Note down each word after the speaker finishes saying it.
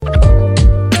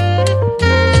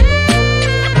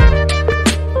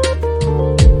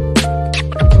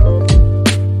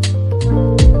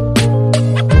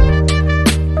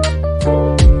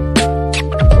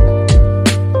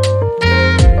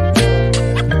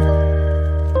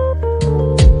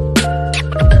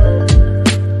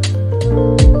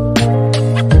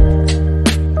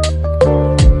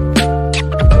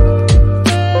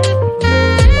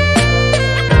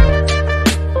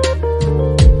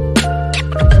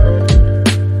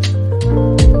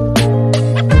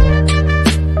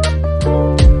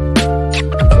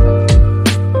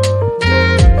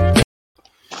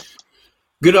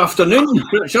Good afternoon,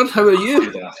 Richard. How are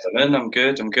you? Good afternoon. I'm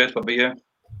good. What about you?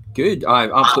 Good.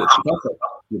 I'm absolutely fantastic.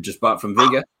 You're just back from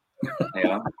Vegas. I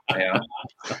am.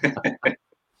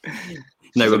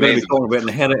 Now, we're going to be talking about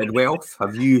inherited wealth.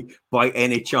 Have you, by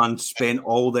any chance, spent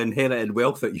all the inherited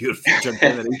wealth that your future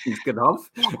generations could have?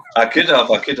 I could have,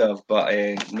 but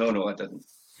no, I didn't.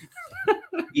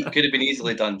 It could have been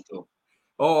easily done, though.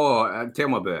 Oh, tell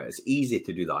me about it. It's easy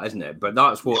to do that, isn't it? But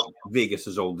that's what Vegas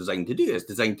is all designed to do. It's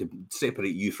designed to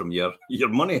separate you from your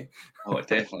money. Oh, it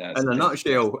definitely is. In a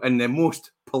nutshell, in the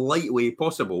most polite way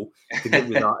possible, to give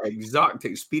you that exact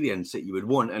experience that you would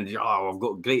want. And I've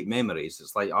got great memories.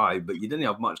 It's like, but you didn't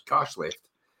have much cash left,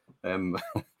 and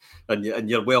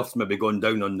your wealth's maybe gone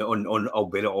down on I'll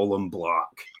bet it all on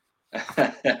black.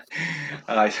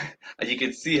 You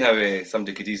could see how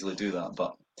somebody could easily do that,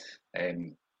 but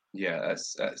yeah,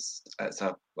 it's a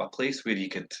place where you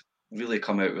could really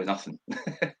come out with nothing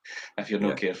if you're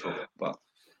not careful. But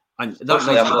and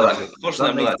fortunately, I'm not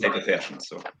that type of person.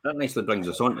 So that nicely brings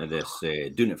us on to this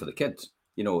doing it for the kids.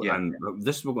 And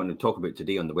this is what we're going to talk about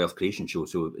today on the Wealth Creation Show.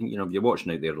 So, if you're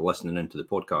watching out there, listening into the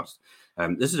podcast,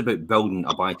 this is about building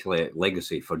a buy-to-let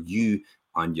legacy for you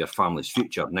and your family's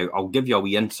future. Now, I'll give you a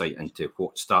wee insight into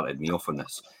what started me off on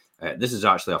this. This is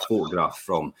actually a photograph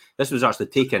this was actually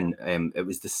taken, it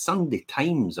was the Sunday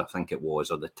Times, I think it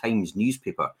was, or the Times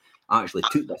newspaper actually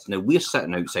took this. Now, we're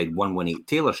sitting outside 118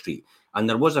 Taylor Street, and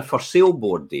there was a for sale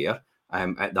board there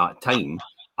at that time,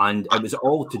 and it was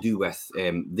all to do with,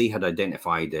 they had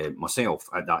identified myself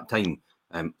at that time,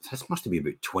 this must have been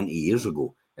about 20 years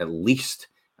ago, at least,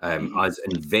 as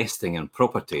investing in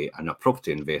property and a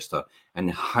property investor,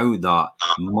 and how that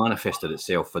manifested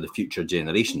itself for the future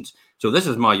generations. So this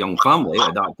is my young family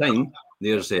at that time.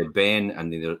 There's Ben,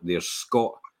 and there's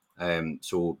Scott.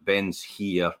 So Ben's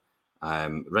here,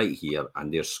 right here,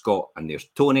 and there's Scott, and there's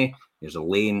Tony, there's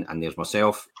Elaine, and there's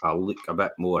myself. I look a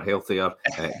bit more healthier.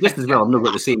 Just as well I've not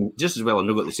got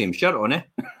the same shirt on, eh?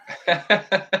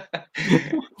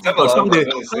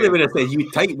 Somebody would have said, "You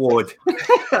tightwad."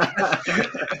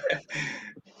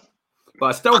 But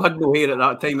I still had no hair at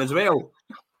that time as well.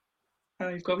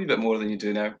 You've got a wee bit more than you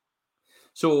do now.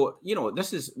 So,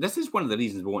 this is one of the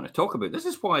reasons we want to talk about. This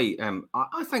is why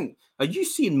I think, are you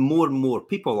seeing more and more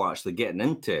people actually getting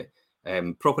into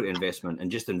property investment and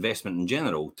just investment in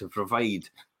general to provide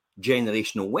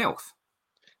generational wealth?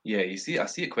 Yeah, I see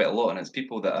it quite a lot, and it's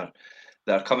people that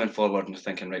are coming forward and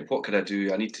thinking, right, what could I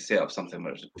do? I need to set up something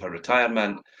for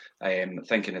retirement.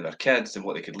 Thinking of their kids and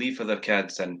what they could leave for their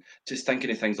kids, and just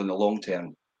thinking of things on the long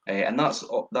term. And that's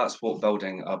what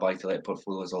building a buy-to-let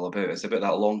portfolio is all about. It's about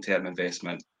that long-term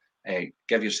investment.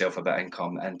 Give yourself a bit of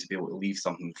income and to be able to leave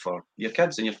something for your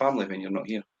kids and your family when you're not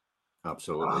here.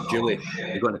 Absolutely. Julie,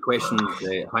 if you've got any questions, if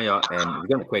you've got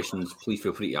any questions, please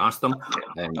feel free to ask them.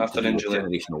 Afternoon, Julie.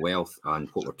 Generational wealth and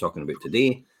what we're talking about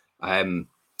today. Now,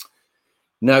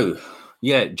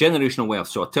 generational wealth.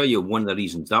 So I'll tell you one of the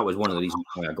reasons. That was one of the reasons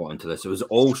why I got into this. It was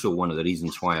also one of the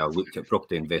reasons why I looked at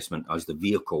property investment as the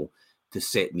vehicle to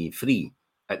set me free.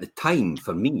 At the time,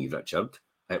 for me, Richard,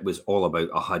 it was all about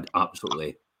I had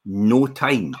absolutely no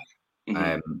time,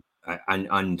 and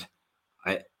it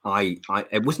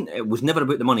was never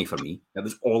about the money for me. It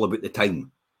was all about the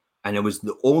time, and it was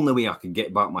the only way I could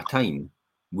get back my time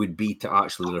would be to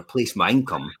actually replace my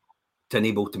income to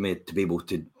enable to be able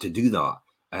to do that.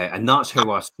 And that's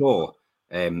how I saw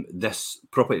this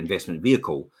property investment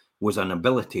vehicle was an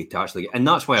ability to actually, and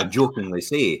that's why I jokingly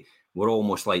say we're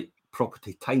almost like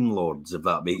property time lords, if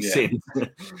that makes sense.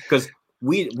 Because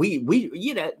we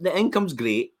the income's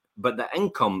great, but the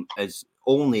income is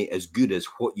only as good as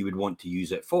what you would want to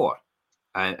use it for.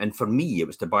 And for me, it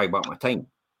was to buy back my time.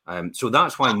 So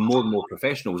that's why more and more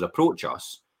professionals approach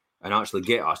us and actually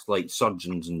get us, like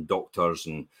surgeons and doctors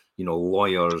and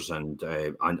lawyers and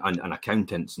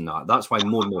accountants and that. That's why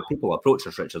more and more people approach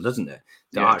us, Richard, isn't it?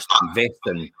 To actually invest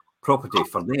in property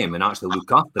for them and actually look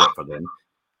after it for them,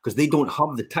 because they don't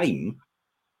have the time,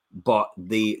 but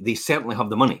they certainly have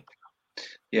the money.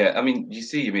 Yeah, I mean,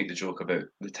 you make the joke about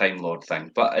the Time Lord thing,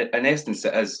 but in essence,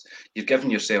 it is you've given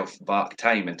yourself back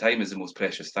time, and time is the most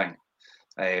precious thing.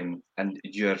 And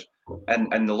you're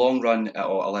in the long run, it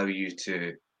will allow you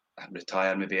to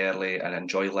retire maybe early and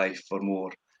enjoy life for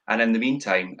more. And in the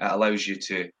meantime, it allows you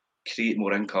to create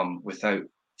more income without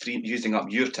using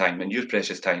up your time and your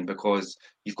precious time, because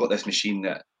you've got this machine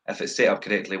that, if it's set up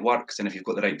correctly, works, and if you've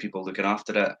got the right people looking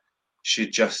after it,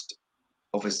 should just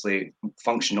obviously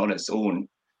function on its own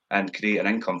and create an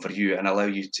income for you and allow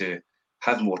you to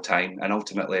have more time and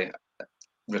ultimately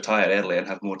retire early and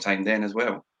have more time then as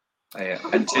well.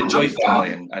 And to enjoy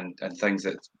family and things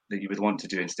that you would want to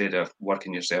do instead of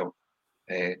working yourself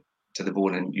to the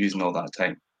bone and using all that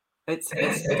time. It's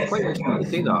quite interesting to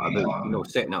say that about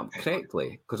setting up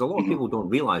correctly, because a lot of people don't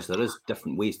realise there is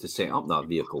different ways to set up that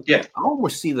vehicle. Yeah, I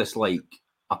almost see this like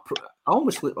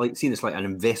an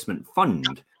investment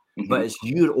fund, but it's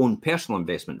your own personal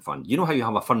investment fund. You know how you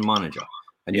have a fund manager,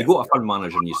 and you go to a fund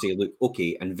manager and you say, look,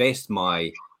 okay, invest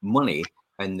my money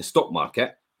in the stock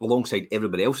market alongside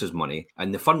everybody else's money,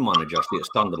 and the fund manager, say at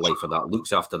Standard Life for that,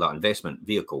 looks after that investment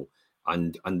vehicle,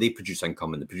 and they produce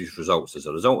income and they produce results as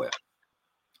a result of it.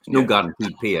 It's no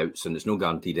guaranteed payouts, and it's no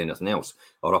guaranteed anything else,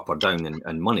 or up or down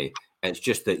in money. It's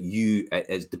just that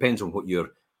it depends on what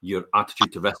your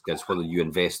attitude to risk is, whether you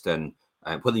invest in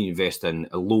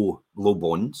low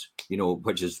bonds,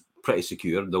 which is pretty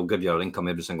secure. They'll give you an income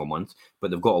every single month, but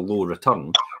they've got a low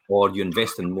return, or you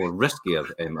invest in more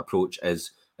riskier approach as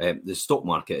the stock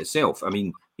market itself. I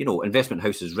mean, investment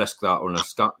houses risk that on a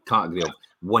category of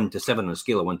 1 to 7, on a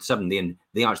scale of 1 to 7.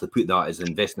 They actually put that as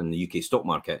investing in the UK stock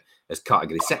market as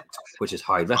category 6, which is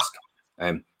high risk.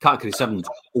 Category 7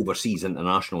 overseas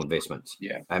international investments.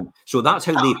 So that's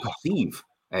how they perceive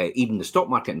even the stock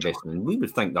market investment. And we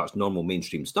would think that's normal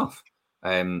mainstream stuff.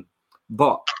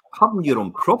 But having your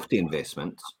own property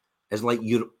investments is like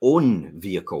your own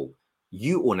vehicle.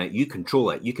 You own it, you control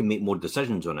it, you can make more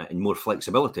decisions on it and more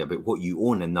flexibility about what you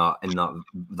own in that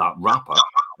wrapper,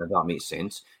 if that makes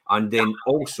sense. And then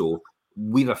also,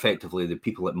 we're effectively the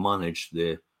people that manage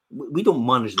we don't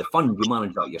manage the fund, you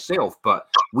manage that yourself, but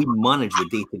we manage the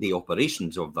day-to-day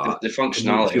operations of that. The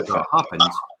functionality of that happens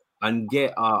and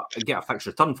get a fixed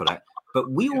return for it.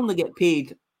 But we only get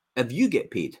paid if you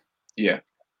get paid. Yeah.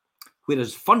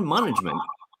 Whereas fund management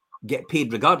get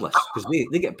paid regardless, because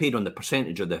they get paid on the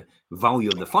percentage of the value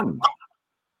of the fund.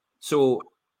 So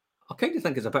I kind of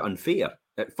think it's a bit unfair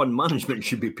that fund management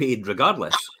should be paid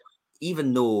regardless,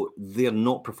 even though they're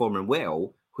not performing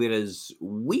well, whereas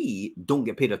we don't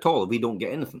get paid at all. We don't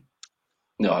get anything.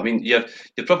 No, I mean, your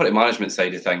property management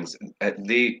side of things,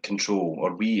 they control,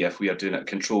 or we, if we are doing it,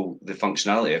 control the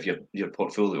functionality of your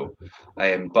portfolio.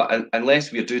 But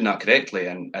unless we're doing that correctly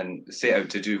and set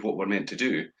out to do what we're meant to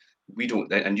do, we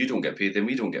don't, and you don't get paid, then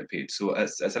we don't get paid. So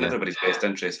it's in everybody's best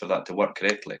interest for that to work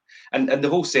correctly. And the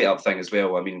whole setup thing as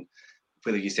well. I mean,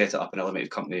 whether you set it up in a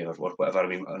limited company or whatever. I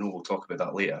mean, I know we'll talk about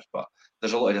that later, but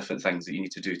there's a lot of different things that you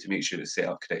need to do to make sure it's set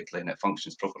up correctly and it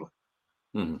functions properly.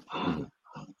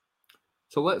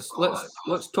 So let's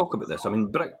talk about this. I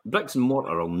mean, bricks and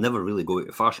mortar will never really go out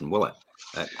of fashion, will it?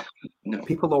 No.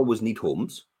 People always need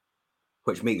homes,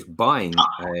 which makes buying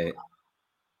a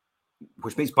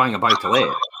buy-to-let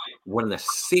one of the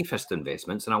safest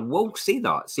investments. And I will say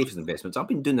that, safest investments. I've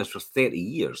been doing this for 30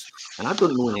 years, and I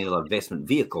don't know any other investment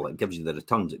vehicle that gives you the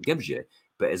returns it gives you,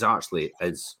 but is actually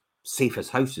as safe as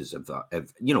houses.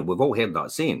 We've all heard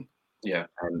that saying. Yeah.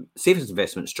 Safest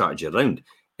investment strategy around.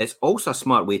 It's also a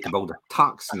smart way to build a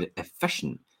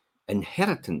tax-efficient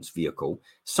inheritance vehicle,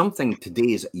 something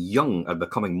today's young are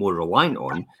becoming more reliant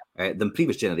on than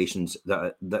previous generations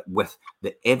that with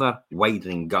the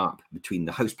ever-widening gap between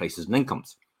the house prices and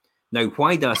incomes. Now,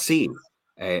 why do I say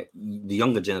the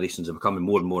younger generations are becoming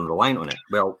more and more reliant on it?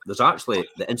 Well, there's actually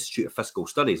the Institute of Fiscal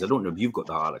Studies. I don't know if you've got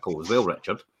that article as well,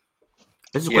 Richard.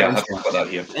 This is I've got that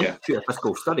here. The Institute of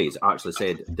Fiscal Studies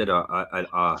actually did an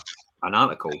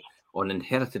article on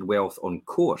inherited wealth on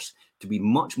course to be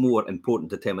much more important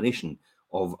determination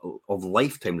of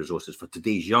lifetime resources for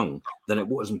today's young than it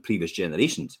was in previous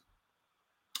generations.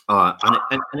 And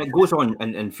it goes on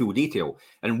in full detail,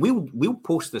 and we'll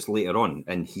post this later on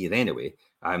in here anyway.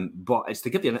 But it's to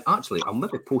give you actually, I'll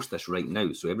maybe post this right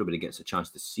now so everybody gets a chance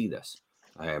to see this.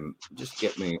 I'll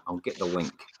get the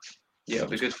link. Yeah, it'll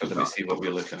be good for them to see what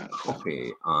we're looking at.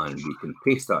 Copy, and we can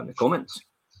paste that in the comments.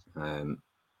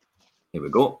 Here we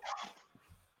go.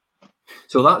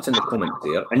 So that's in the comment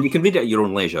there, and you can read it at your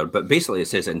own leisure. But basically, it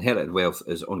says inherited wealth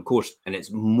is on course, and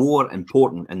it's more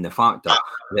important in the fact that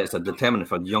it's a determinant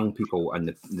for young people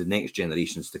and the next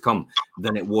generations to come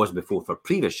than it was before for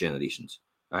previous generations.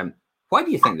 Why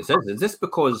do you think this is? Is this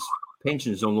because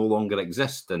pensions will no longer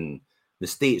exist and the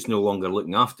state's no longer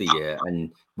looking after you,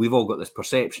 and we've all got this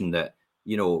perception that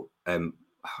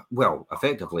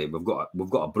effectively we've got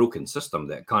a broken system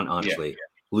that can't actually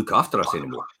look after us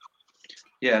anymore?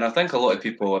 Yeah, and I think a lot of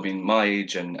people, I mean, my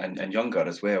age and younger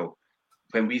as well,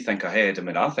 when we think ahead,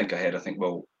 I think ahead, I think,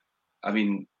 well, I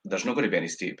mean, there's not going to be any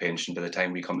state pension by the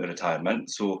time we come to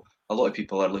retirement. So a lot of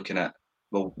people are looking at,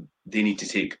 well, they need to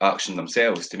take action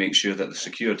themselves to make sure that they're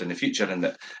secured in the future and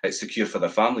that it's secure for their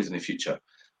families in the future.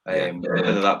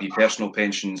 Whether that be personal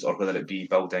pensions or whether it be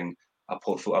building a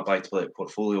buy-to-let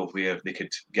portfolio where they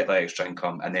could get that extra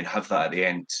income and then have that at the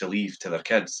end to leave to their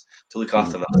kids to look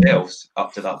after themselves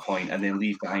up to that point, and then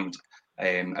leave behind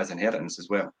as inheritance as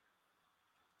well.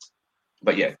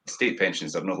 But yeah, state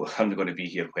pensions are not going to be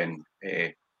here when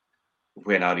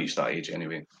I reach that age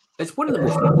anyway. It's one of the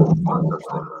most important factors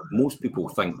that most people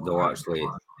think they'll actually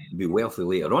be wealthy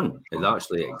later on. They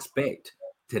actually expect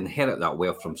to inherit that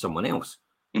wealth from someone else.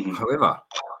 Mm-hmm. However,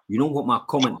 you know what my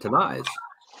comment to that is?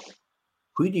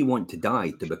 Who do you want to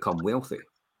die to become wealthy?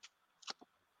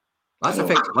 That's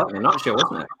effectively in a nutshell,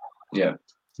 isn't it? Yeah.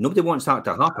 Nobody wants that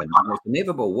to happen. It's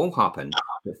inevitable, will happen.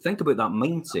 But think about that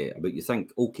mindset. About you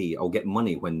think, okay, I'll get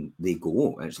money when they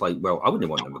go. And it's like, well, I wouldn't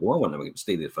want them to go. I want them to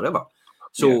stay there forever.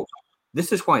 So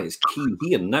this is why it's key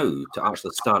here now to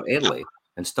actually start early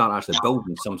and start actually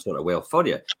building some sort of wealth for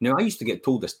you. Now, I used to get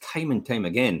told this time and time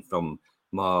again from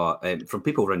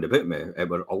people around about me who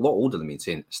were a lot older than me,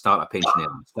 saying, start a pension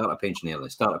early, start a pension early,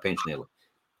 start a pension early.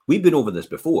 We've been over this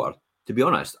before. To be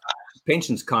honest,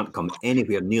 pensions can't come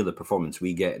anywhere near the performance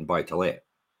we get in buy-to-let.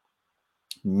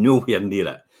 Nowhere near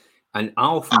it. And I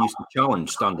often used to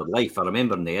challenge Standard Life. I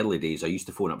remember in the early days, I used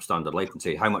to phone up Standard Life and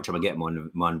say, how much am I getting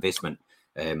on my investment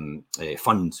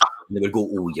funds? And they would go,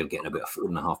 oh, you're getting about a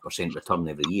 4.5% return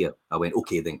every year. I went,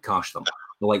 okay, then cash them.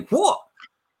 They're like, what?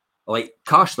 I like,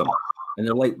 cash them. And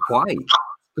they're like, why?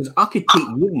 Because I could take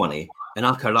your money and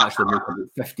I could actually make about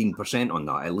 15% on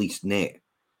that, at least net.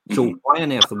 So why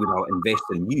on earth would I invest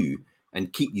in you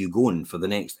and keep you going for the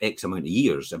next X amount of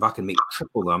years if I can make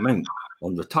triple the amount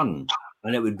on return?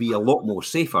 And it would be a lot more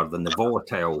safer than the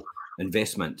volatile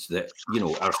investments that,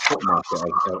 our stock market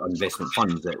or investment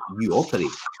funds that you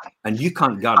operate. And you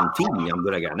can't guarantee me I'm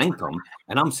going to get an income,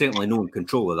 and I'm certainly not in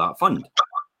control of that fund.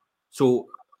 So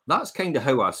that's kind of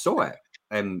how I saw it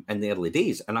in the early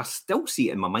days. And I still see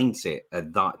it in my mindset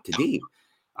of that today.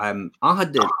 I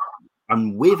had the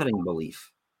unwavering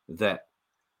belief that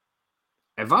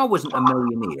if I wasn't a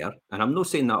millionaire, and I'm not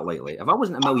saying that lightly, if I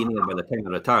wasn't a millionaire by the time I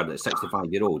retired at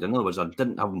 65-year-old, in other words, I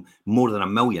didn't have more than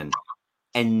 $1 million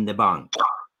in the bank,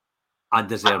 I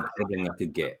deserved everything I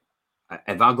could get.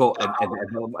 If I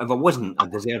wasn't, I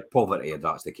deserved poverty if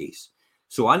that's the case.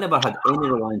 So I never had any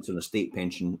reliance on a state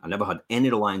pension. I never had any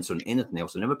reliance on anything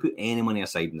else. I never put any money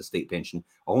aside in the state pension.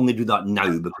 I only do that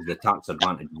now because of the tax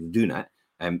advantage of doing it.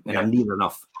 And I'm near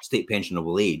enough state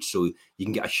pensionable age, so you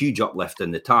can get a huge uplift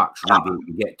in the tax rebate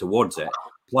you get towards it,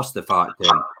 plus the fact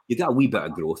you get a wee bit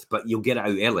of growth, but you'll get it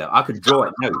out earlier. I could draw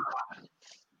it now.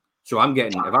 So I'm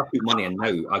getting, if I put money in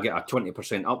now, I get a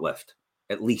 20% uplift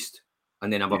at least.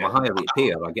 And then if I'm a higher rate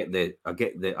payer, I get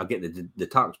the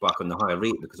tax back on the higher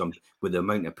rate because I'm with the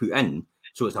amount I put in.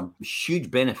 So it's a huge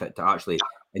benefit to actually,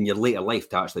 in your later life,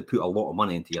 to actually put a lot of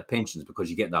money into your pensions because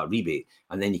you get that rebate,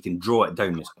 and then you can draw it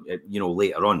down,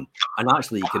 later on. And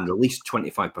actually, you can release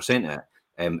 25% of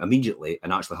it immediately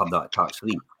and actually have that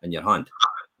tax-free in your hand.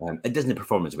 It doesn't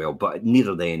perform as well, but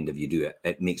near the end, if you do it,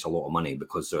 it makes a lot of money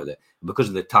because of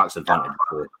the tax advantage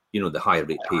for the higher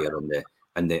rate payer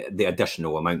and the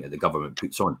additional amount that the government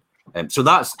puts on. So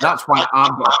that's why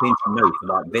I've got a pension now for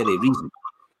that very reason.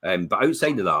 But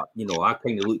outside of that, I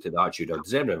kind of looked at the attitude. I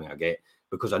deserve everything I get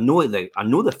because I know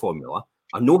the formula.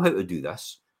 I know how to do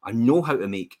this. I know how to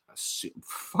make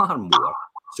far more.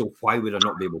 So why would I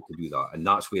not be able to do that? And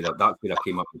that's where I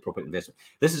came up with property investment.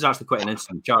 This is actually quite an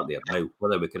interesting chart there. Now,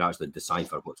 whether we can actually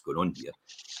decipher what's going on here.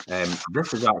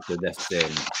 This is actually this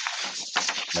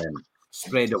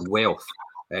spread of wealth,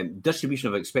 distribution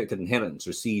of expected inheritance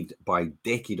received by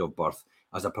decade of birth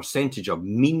as a percentage of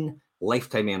mean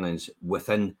lifetime earnings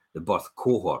within the birth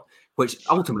cohort, which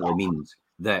ultimately means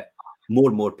that more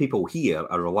and more people here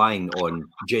are relying on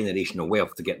generational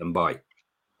wealth to get them by.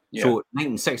 Yeah. So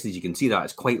 1960s, you can see that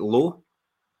it's quite low,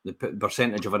 the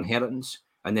percentage of inheritance.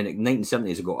 And then in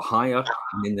 1970s, it got higher.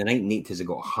 And in the 1980s, it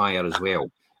got higher as well.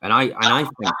 And I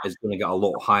think it's going to get a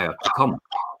lot higher to come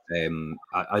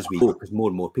as we go, because more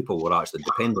and more people will actually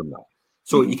depend on that.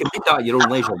 So you can read that at your own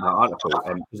leisure, that article,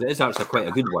 because it is actually quite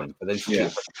a good one for the Institute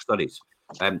of Studies.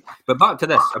 But back to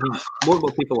this, I mean, more and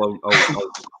more people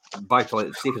will buy to let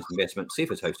the safest investment,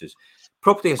 safest houses.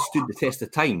 Property has stood the test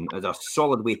of time as a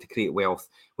solid way to create wealth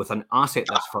with an asset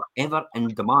that's forever in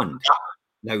demand.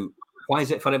 Now, why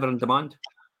is it forever in demand?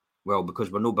 Well,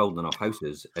 because we're not building enough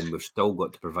houses, and we've still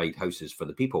got to provide houses for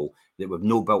the people that we've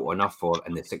not built enough for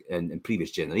in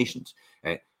previous generations.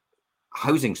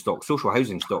 Housing stock, social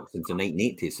housing stock since the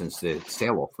 1980s, since the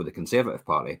sell-off with the Conservative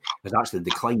Party, has actually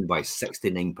declined by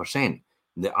 69%,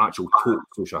 the actual total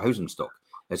social housing stock.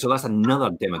 And so that's another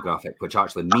demographic, which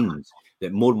actually means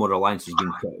that more and more reliance has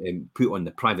been put on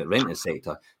the private rented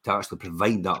sector to actually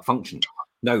provide that function.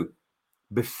 Now,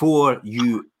 before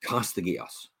you castigate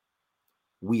us,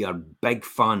 we are big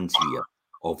fans here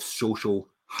of social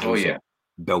housing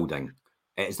building.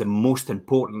 It's the most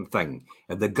important thing.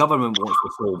 If the government wants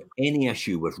to solve any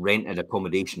issue with rented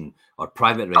accommodation or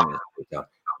private rented sector,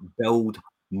 build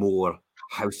more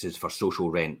houses for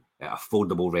social rent at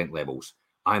affordable rent levels.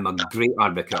 I'm a great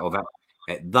advocate of it.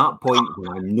 At that point,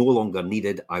 when I'm no longer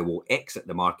needed, I will exit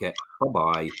the market,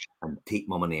 bye-bye, and take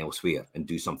my money elsewhere and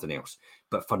do something else.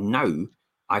 But for now,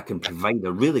 I can provide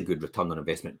a really good return on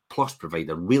investment, plus provide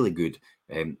a really good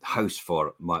house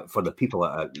for the people,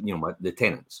 the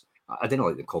tenants. I didn't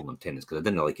like to call them tenants because I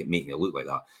didn't like it making it look like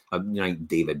that.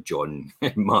 David, John,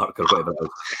 Mark, or whatever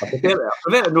it is. I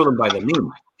prefer to know them by their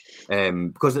name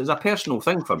because it's a personal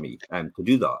thing for me to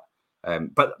do that.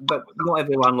 But not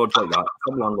every landlord's like that.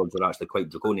 Some landlords are actually quite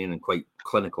draconian and quite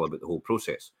clinical about the whole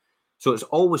process. So it's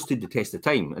always stood the test of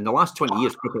time. In the last 20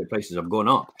 years, property prices have gone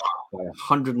up by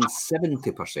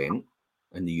 170%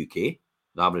 in the UK,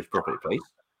 the average property price.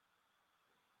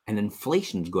 And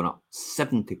inflation's gone up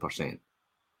 70%.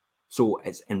 So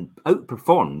it's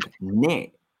outperformed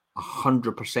net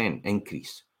 100%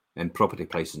 increase in property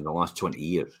prices in the last 20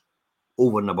 years,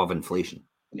 over and above inflation.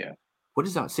 Yeah. What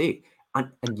does that say?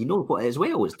 And you know what as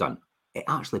well it's done? It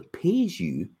actually pays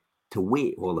you to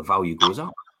wait while the value goes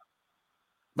up.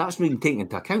 That's not even taking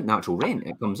into account natural rent.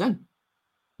 It comes in,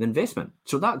 the investment.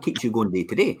 So that keeps you going day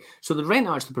to day. So the rent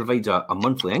actually provides a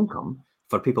monthly income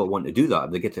for people that want to do that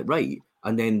if they get it right.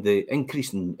 And then the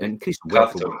increase in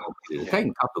wealth over the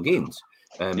time, capital gains.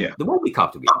 There will be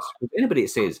capital gains. If anybody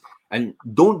says, and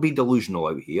don't be delusional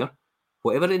out here,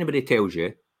 whatever anybody tells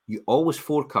you, you always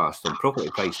forecast on property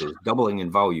prices doubling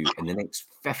in value in the next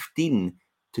 15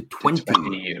 to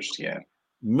 20 years. Yeah.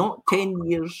 Not 10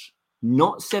 years,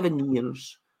 not 7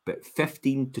 years, but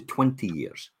 15 to 20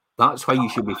 years. That's how you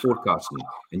should be forecasting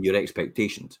in your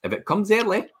expectations. If it comes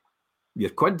early,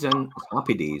 your quid's in,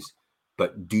 happy days,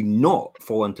 but do not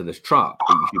fall into this trap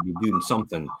that you should be doing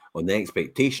something on the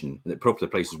expectation that property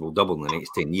prices will double in the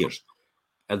next 10 years.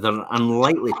 They're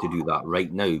unlikely to do that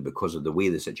right now because of the way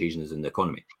the situation is in the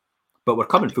economy. But we're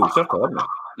coming full circle, aren't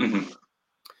we? Mm-hmm.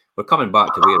 We're coming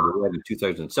back to where we were in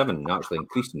 2007 and actually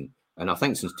increasing. And I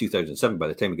think since 2007, by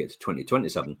the time we get to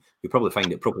 2027, you'll probably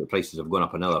find that property prices have gone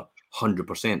up another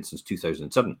 100% since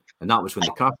 2007. And that was when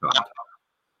the crash happened.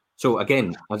 So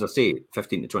again, as I say,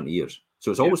 15 to 20 years. So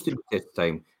it's always to the test of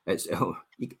time. It's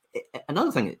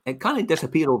another thing, it can't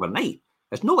disappear overnight.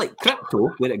 It's not like crypto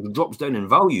where it drops down in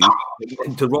value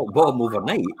to rock bottom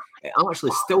overnight. It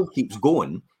actually still keeps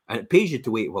going, and it pays you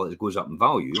to wait while it goes up in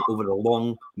value over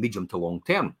the medium to long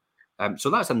term. So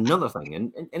that's another thing.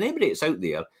 And anybody that's out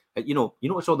there,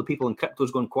 notice all the people in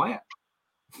crypto's gone quiet.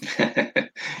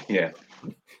 Yeah.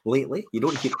 Lately, you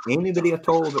don't hear anybody at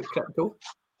all about crypto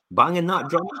banging that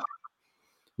drum.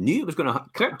 Knew it was going to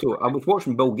crypto. I was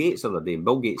watching Bill Gates the other day, and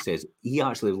Bill Gates says he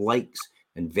actually likes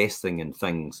investing in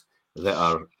things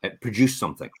that produce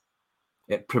something.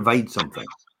 It provides something.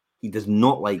 He does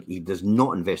not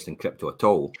invest in crypto at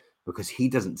all because he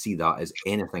doesn't see that as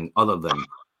anything other than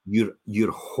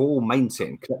your whole mindset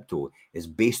in crypto is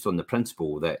based on the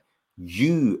principle that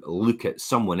you look at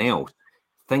someone else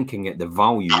thinking that the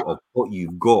value of what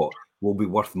you've got will be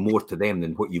worth more to them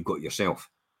than what you've got yourself.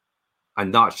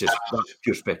 And that's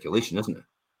pure speculation, isn't it?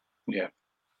 Yeah.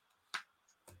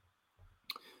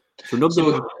 So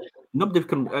nobody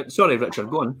can. Sorry, Richard,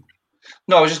 go on.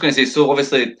 No, I was just going to say. So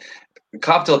obviously,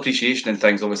 capital appreciation and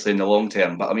things, obviously in the long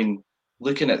term. But I mean,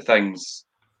 looking at things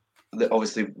that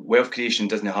obviously wealth creation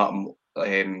doesn't happen.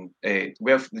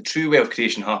 The true wealth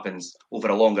creation happens over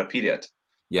a longer period.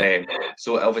 Yeah.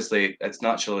 So obviously, it's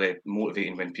naturally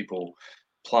motivating when people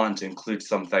plan to include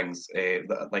some things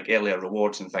like earlier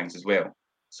rewards and things as well.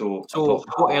 So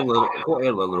what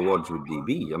earlier rewards would they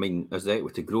be? I mean, as the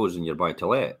equity grows in your buy to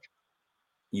let,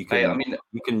 you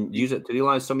can use it to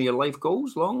realise some of your life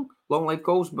goals, long life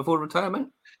goals before retirement.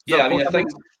 I think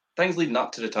things leading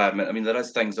up to retirement. I mean, there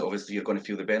is things that obviously you're going to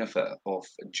feel the benefit of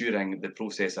during the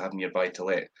process of having your buy to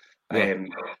let. Yeah.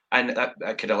 And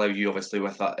that could allow you, obviously,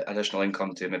 with that additional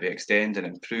income to maybe extend and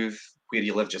improve where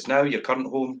you live just now, your current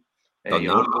home,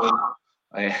 your own home.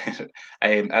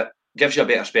 It gives you a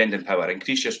better spending power,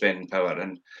 increase your spending power,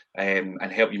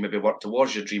 and help you maybe work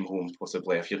towards your dream home,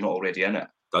 possibly, if you're not already in it.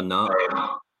 Done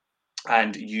that.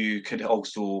 And you could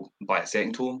also buy a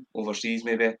second home overseas,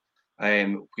 maybe,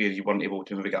 where you weren't able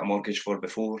to maybe get a mortgage for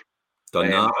before. Done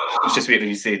that. I was just waiting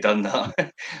you say done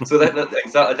that. So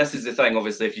exactly, this is the thing.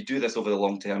 Obviously, if you do this over the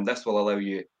long term, this will allow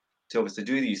you to obviously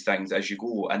do these things as you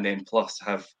go, and then plus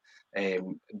have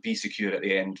be secure at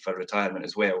the end for retirement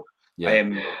as well. Yeah.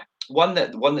 One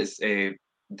that's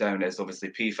down is obviously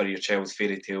pay for your child's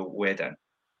fairy tale wedding.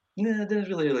 No, I didn't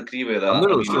really agree with that. I'm not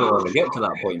really sure how to get to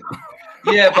that point.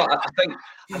 Yeah, but I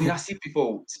think I see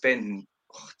people spending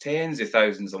tens of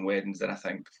thousands on weddings, and I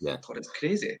think, Yeah. God, it's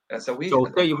crazy. It's a waste. So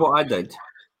I'll tell you what I did.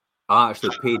 I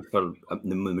actually paid for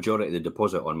the majority of the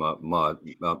deposit on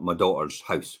my daughter's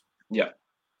house. Yeah.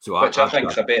 So which I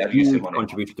think is a better use of money.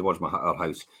 Contribution towards our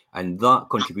house, and that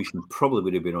contribution probably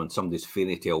would have been on somebody's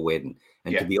fairy tale wedding.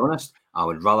 And to be honest, I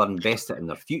would rather invest it in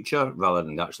their future rather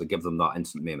than actually give them that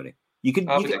instant memory. You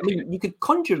could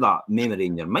conjure that memory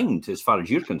in your mind as far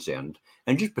as you're concerned,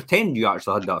 and just pretend you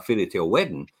actually had that fairy tale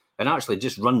wedding, and actually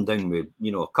just run down with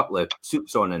a couple of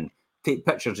suits on and take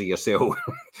pictures of yourself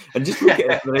and just look at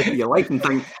it for the rest of your life and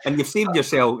think, and you've saved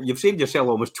yourself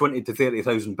almost £20,000 to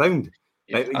 £30,000.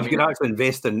 You can actually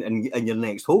invest in your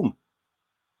next home.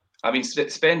 I mean,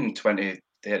 spending 20,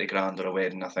 30 grand on a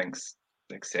wedding, I think, is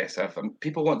excessive.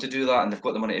 People want to do that, and they've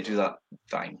got the money to do that.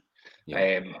 Fine.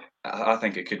 Yeah. I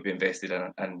think it could be invested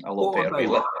in a lot better way.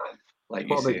 Like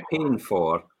you say, paying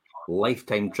for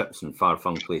lifetime trips in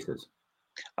far-flung places.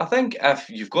 I think if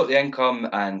you've got the income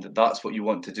and that's what you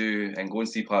want to do, and go and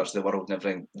see parts of the world and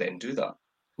everything, then do that.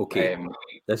 Okay.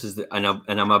 This is and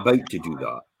I'm about to do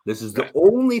that. This is the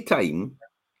only time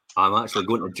I'm actually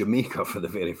going to Jamaica for the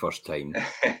very first time.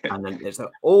 And then it's the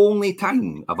only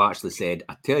time I've actually said,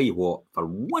 I tell you what, for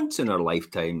once in our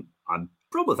lifetime, I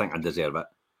probably think I deserve it.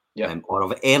 Yeah. Or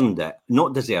I've earned it,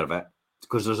 not deserve it,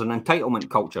 because there's an entitlement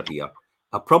culture here.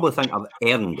 I probably think I've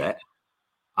earned it.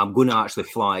 I'm going to actually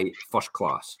fly first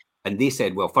class. And they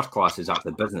said, well, first class is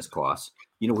actually business class,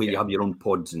 where you have your own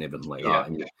pods and everything like that.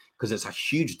 Because it's a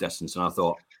huge distance. And I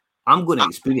thought, I'm going to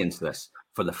experience this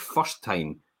for the first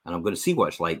time, and I'm going to see what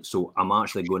it's like. So I'm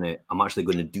actually going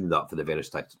to do that for the very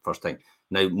first time.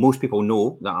 Now, most people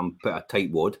know that I'm a bit of a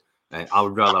tightwad. I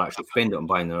would rather actually spend it on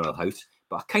buying another house.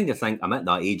 But I kind of think I'm at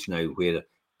that age now where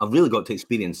I've really got to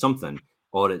experience something,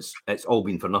 or it's all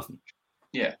been for nothing.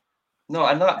 Yeah. No,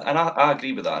 and I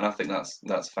agree with that, and I think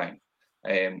that's fine.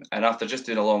 And after just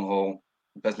doing a long haul,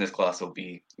 business class will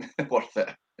be worth it.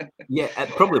 Yeah, it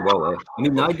probably will. I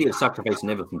mean, the idea of sacrificing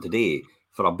everything today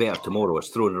for a better tomorrow is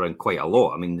thrown around quite a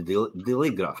lot. I mean, the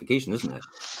delayed gratification, isn't it?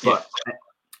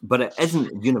 But it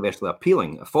isn't universally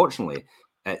appealing. Fortunately,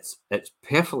 it's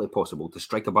perfectly possible to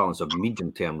strike a balance of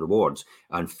medium-term rewards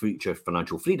and future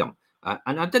financial freedom.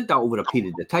 And I did that over a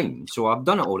period of time. So I've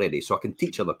done it already, so I can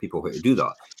teach other people how to do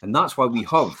that. And that's why we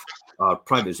have our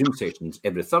private Zoom sessions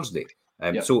every Thursday.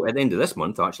 So at the end of this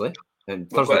month, actually, and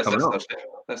Thursday coming up.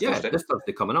 This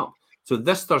Thursday coming up. So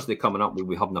this Thursday coming up, we'll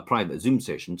be having a private Zoom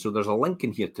session. So there's a link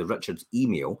in here to Richard's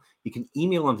email. You can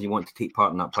email him if you want to take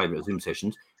part in that private Zoom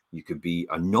sessions. You could be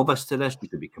a novice to this. You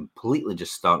could be completely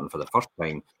just starting for the first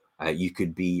time. You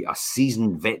could be a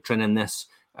seasoned veteran in this.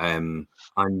 And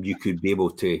you could be able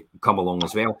to come along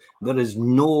as well. There's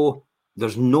no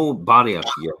barrier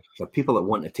here for people that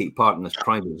want to take part in this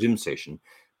private Zoom session.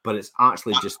 But it's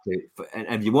actually just, and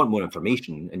if you want more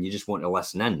information and you just want to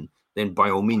listen in, then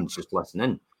by all means, just listen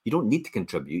in. You don't need to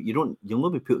contribute. You'll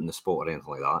not be put on the spot or anything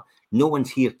like that. No one's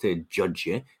here to judge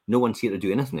you. No one's here to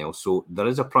do anything else. So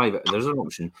there's an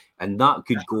option, and that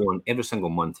could go on every single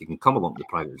month. You can come along to the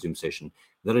private Zoom session.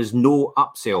 There is no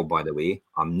upsell, by the way.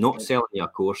 I'm not selling you a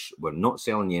course. We're not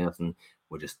selling you anything.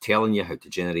 We're just telling you how to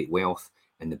generate wealth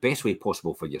in the best way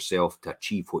possible for yourself to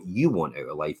achieve what you want out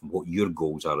of life and what your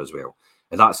goals are as well.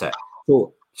 And that's it.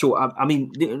 So I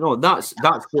mean, that's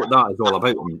what that is all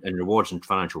about in rewards and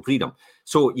financial freedom.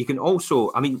 So you can also,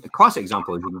 I mean, a classic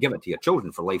example is you can give it to your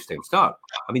children for lifetime start.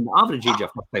 I mean, the average age of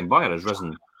first-time buyer has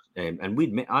risen, and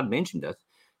I'd mentioned this,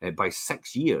 by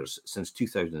 6 years since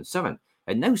 2007.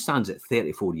 It now stands at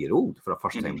 34-year-old for a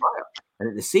first-time buyer. And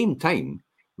at the same time,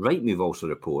 Rightmove also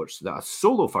reports that a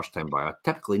solo first-time buyer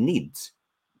typically needs,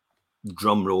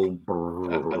 drum roll.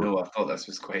 I know, I thought this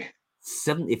was quite.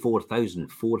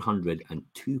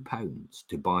 £74,402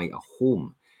 to buy a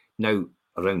home. Now,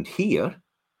 around here,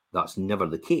 that's never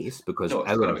the case because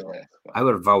our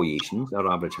valuations, our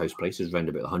average house price is around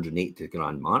about 180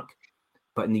 grand mark.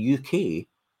 But in the UK,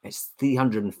 it's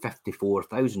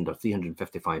 354,000 or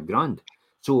 355 grand.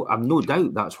 So I've no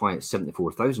doubt that's why it's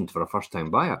 74,000 for a first-time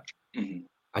buyer. Mm-hmm.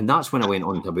 And that's when I went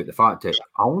on to about the fact that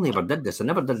I only ever did this. I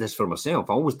never did this for myself.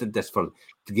 I always did this to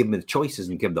give me the choices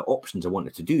and give the options I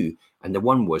wanted to do. And the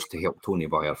one was to help Tony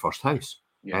buy her first house.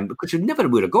 Because she never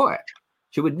would have got it.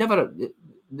 She would never,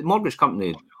 the mortgage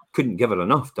company couldn't give her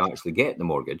enough to actually get the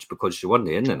mortgage because she wasn't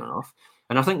earning enough.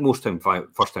 And I think most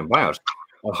first-time buyers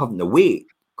are having to wait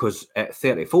because at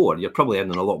 34, you're probably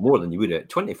earning a lot more than you would at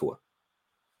 24.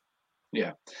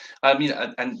 Yeah, I mean,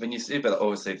 and when you say about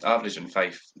obviously averaging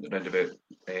Fife around about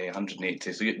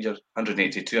 180, so you're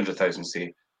 180, 200,000,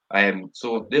 say.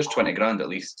 So there's 20 grand at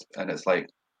least, and it's like,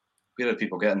 where are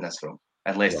people getting this from?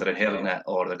 Unless they're inheriting it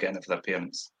or they're getting it for their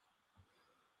parents.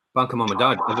 Bank of Mum and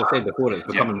Dad, as I said before, it's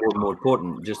becoming more and more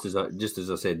important. Just as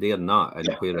I said there, and that,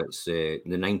 and where it's the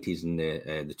 90s and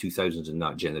the 2000s and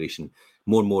that generation,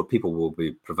 more and more people will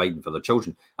be providing for their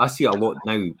children. I see a lot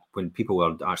now when people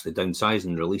are actually downsizing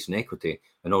and releasing equity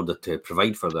in order to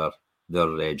provide for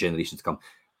their generations to come.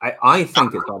 I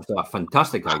think it's actually a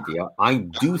fantastic idea. I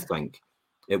do think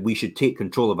that we should take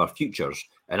control of our futures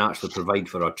and actually provide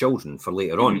for our children for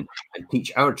later on, and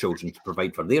teach our children to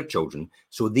provide for their children,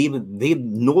 so they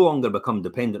no longer become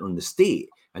dependent on the state,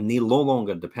 and they no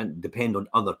longer depend on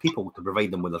other people to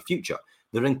provide them with their future.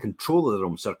 They're in control of their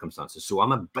own circumstances. So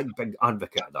I'm a big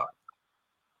advocate of that.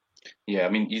 Yeah, I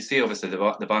mean, you see, obviously,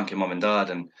 the Bank of Mum and Dad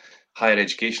and higher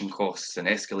education costs and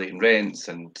escalating rents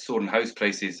and soaring house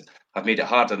prices have made it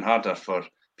harder and harder for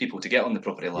people to get on the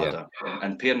property ladder. Yeah.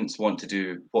 And parents want to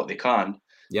do what they can,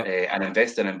 and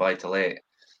investing in buy-to-let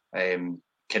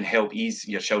can help ease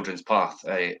your children's path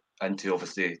into,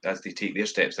 obviously, as they take their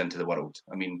steps into the world.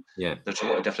 I mean, there's a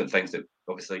lot of different things that,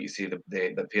 obviously, you see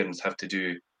that parents have to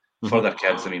do for their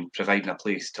kids. I mean, providing a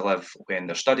place to live when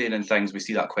they're studying and things. We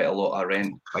see that quite a lot at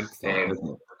rent. I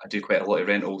do quite a lot of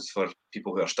rentals for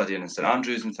people who are studying in St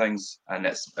Andrews and things, and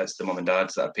it's the mum and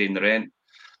dads that are paying the rent.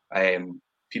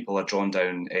 People are drawing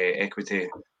down equity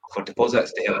for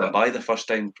deposits to help them buy the first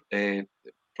time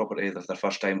property if they're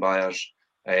first time buyers,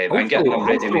 and getting them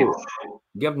ready-made.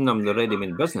 Giving them the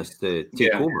ready-made business to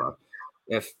take over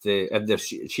if they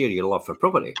share your love for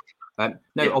property. Now,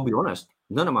 I'll be honest,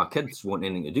 none of my kids want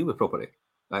anything to do with property.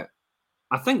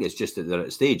 I think it's just that they're at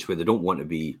a stage where they don't want to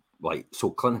be like so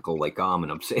clinical like I am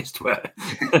and obsessed with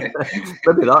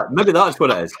it. maybe that's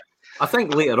what it is. I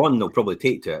think later on they'll probably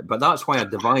take to it, but that's why I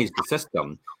devised the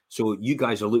system. So you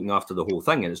guys are looking after the whole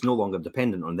thing, and it's no longer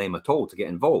dependent on them at all to get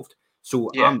involved.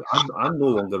 So I'm no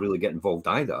longer really getting involved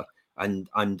either.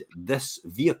 And this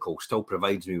vehicle still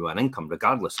provides me with an income,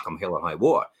 regardless come hell or high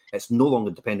water. It's no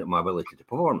longer dependent on my ability to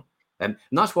perform. And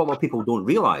that's what a lot of people don't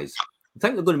realise. They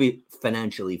think they're going to be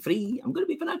financially free. I'm going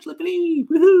to be financially free.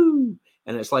 Woohoo!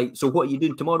 And it's like, so what are you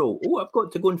doing tomorrow? Oh, I've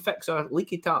got to go and fix a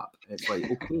leaky tap. It's like,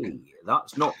 okay,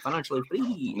 that's not financially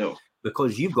free. No.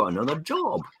 Because you've got another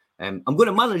job. I'm going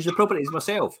to manage the properties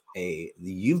myself.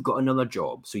 You've got another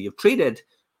job. So you've traded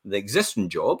the existing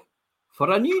job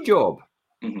for a new job.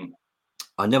 Mm-hmm.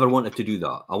 I never wanted to do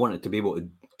that. I wanted to be able to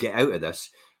get out of this.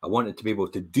 I wanted to be able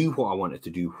to do what I wanted to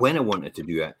do when I wanted to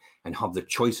do it and have the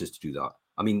choices to do that.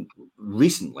 I mean,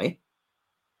 recently,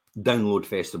 Download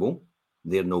Festival,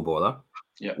 they're no bother.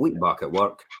 Yeah. Week back at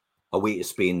work, away to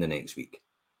Spain the next week.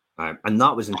 And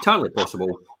that was entirely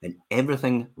possible, and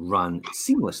everything ran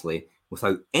seamlessly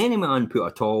without any of my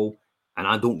input at all. And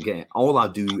I don't get it. All I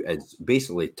do is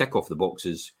basically tick off the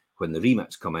boxes when the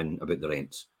remits come in about the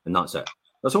rents, and that's it.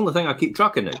 That's the only thing I keep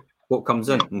tracking now, what comes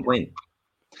in and when.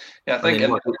 Yeah, I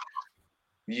think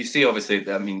you see,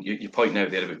 obviously, I mean, you point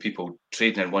out there about people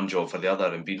trading in one job for the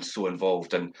other and being so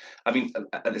involved. And I mean,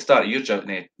 at the start of your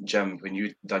journey, Jim, when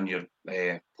you done your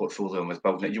portfolio and was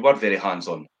building it, you were very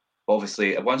hands-on.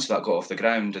 Obviously, once that got off the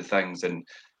ground and things,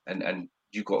 and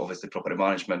you got obviously property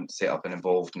management set up and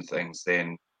involved and things,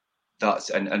 then that's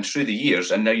and through the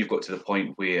years, and now you've got to the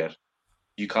point where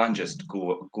you can just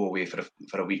go away for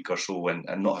a week or so and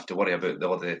not have to worry about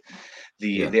all the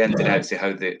ins and outs of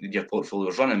how your portfolio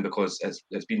is running, because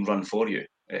it's been run for you.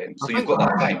 So you've got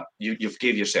that time. You've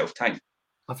gave yourself time.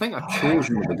 I think I chose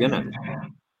in the beginning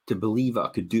to believe that I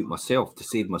could do it myself to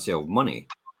save myself money.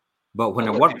 But when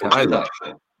I worked it out,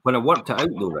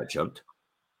 though, Richard,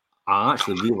 I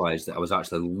actually realised that I was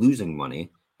actually losing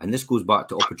money, and this goes back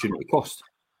to opportunity cost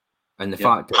and the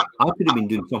fact that I could have been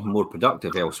doing something more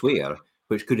productive elsewhere,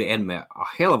 which could have earned me a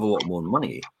hell of a lot more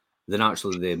money than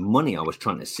actually the money I was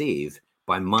trying to save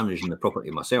by managing the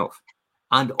property myself.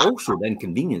 And also the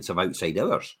inconvenience of outside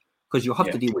hours, because you'll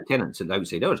have to deal with tenants at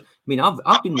outside hours. I mean,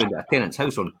 I've been round at a tenant's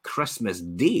house on Christmas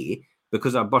Day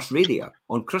because I burst radiator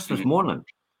on Christmas morning.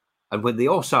 And when they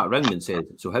all sat around and said,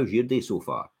 "So how's your day so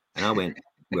far?" And I went,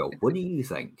 "Well, what do you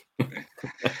think?"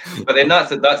 But then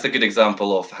that's a good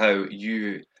example of how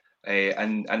you...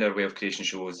 and our Wealth Creation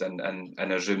shows and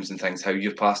our rooms and things, how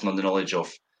you're passing on the knowledge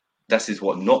of this is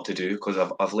what not to do, because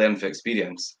I've learned from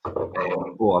experience.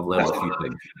 I've learned a few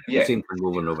things. The same thing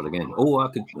over and over again.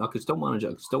 I could still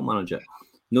manage it.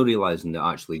 No realizing that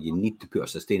actually you need to put a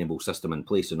sustainable system in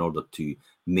place in order to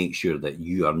make sure that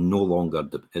you are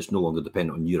it's no longer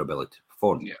dependent on your ability to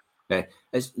perform.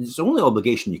 It's the only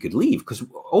obligation you could leave, because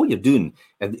all you're doing,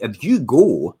 if you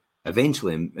go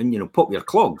eventually and pop your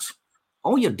clogs,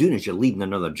 all you're doing is you're leaving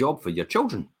another job for your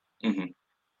children. Mm-hmm.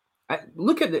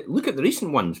 Look at the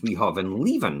recent ones we have in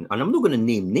leaving, and I'm not going to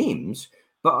name names,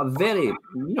 But a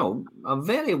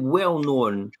very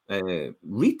well-known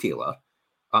retailer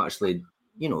actually,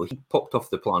 he popped off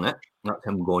the planet. That's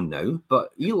him gone now. But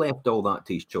he left all that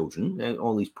to his children,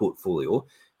 all his portfolio,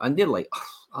 and they're like,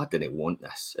 I didn't want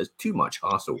this. It's too much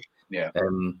hassle. Yeah.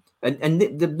 And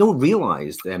they've not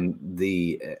realised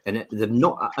they've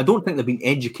not. I don't think they've been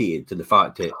educated to the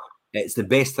fact that it's the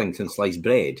best thing since sliced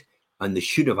bread, and they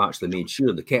should have actually made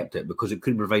sure they kept it because it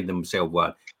could provide themselves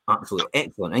with absolutely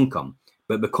excellent income.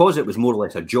 But because it was more or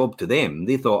less a job to them,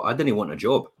 they thought, I didn't want a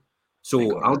job.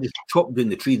 So I'll just chop down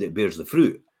the tree that bears the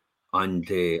fruit. And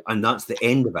that's the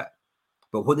end of it.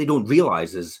 But what they don't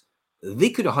realise is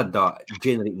they could have had that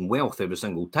generating wealth every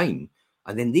single time.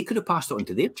 And then they could have passed it on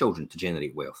to their children to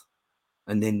generate wealth.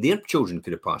 And then their children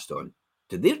could have passed on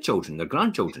to their children, their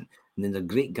grandchildren, and then their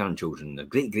great-grandchildren, their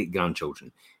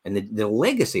great-great-grandchildren. And the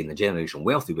legacy and the generational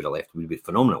wealth they would have left would be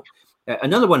phenomenal.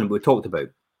 Another one we talked about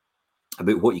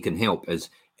what you can help is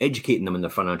educating them in their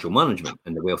financial management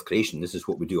and the wealth creation. This is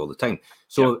what we do all the time.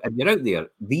 So if you're out there,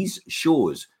 these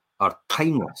shows are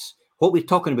timeless. What we're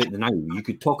talking about now, you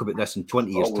could talk about this in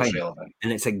 20 years' time,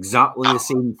 and it's exactly the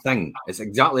same thing. It's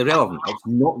exactly relevant. It's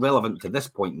not relevant to this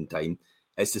point in time.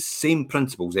 It's the same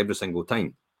principles every single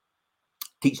time.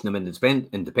 Teaching them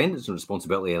independence and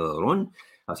responsibility earlier on.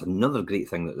 That's another great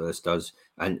thing that this does.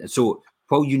 And so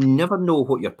while you never know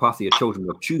what your path of your children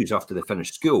will choose after they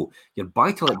finish school, your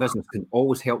buy-to-let business can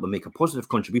always help them make a positive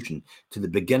contribution to the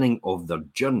beginning of their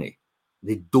journey.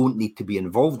 They don't need to be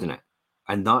involved in it.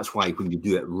 And that's why when you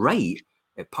do it right,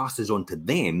 it passes on to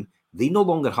them. They no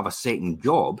longer have a second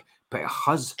job, but it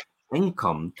has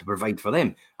income to provide for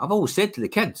them. I've always said to the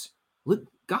kids, look,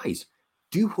 guys,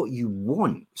 do what you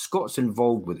want. Scott's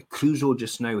involved with Crusoe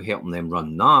just now, helping them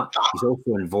run that. He's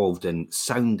also involved in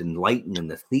sound and lighting in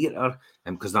the theatre,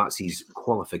 because that's his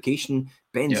qualification.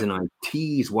 Ben's in IT.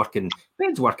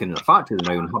 Ben's working in a factory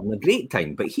now and having a great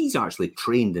time, but he's actually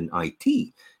trained in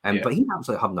IT. But he's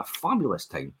actually having a fabulous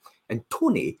time. And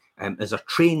Tony is a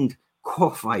trained,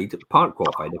 part qualified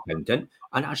accountant,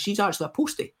 and she's actually a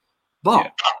postie.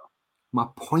 But my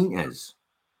point is,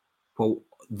 well,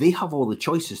 they have all the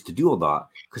choices to do all that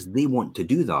because they want to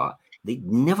do that. They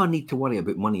never need to worry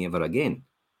about money ever again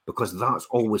because that's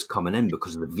always coming in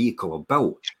because of the vehicle of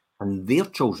built. And their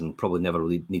children probably never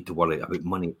really need to worry about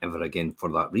money ever again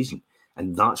for that reason.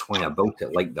 And that's why I built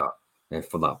it like that,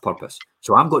 for that purpose.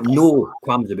 So I've got no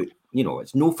qualms about,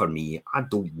 it's no for me. I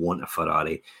don't want a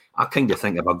Ferrari. I kind of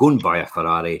think if I go and buy a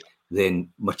Ferrari, then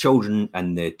my children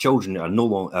and the children are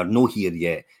no here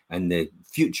yet, and the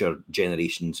future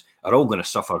generations are all going to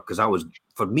suffer because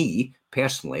for me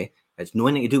personally, it's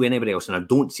nothing to do with anybody else, and I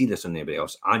don't see this on anybody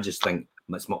else. I just think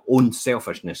it's my own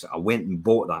selfishness. I went and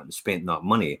bought that and spent that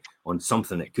money on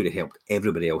something that could have helped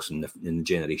everybody else in the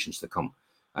generations to come.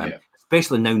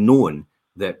 Especially now knowing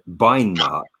that buying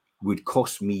that would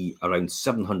cost me around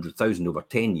 700,000 over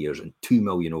 10 years and 2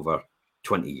 million over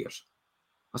 20 years.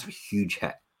 That's a huge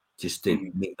hit just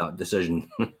to make that decision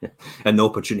and the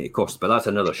opportunity cost. But that's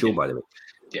another show, by the way.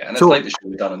 Yeah, and it's like the show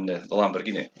we've done on the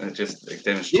Lamborghini. And it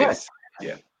demonstrates.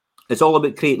 Yeah. It's all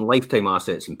about creating lifetime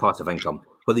assets and passive income.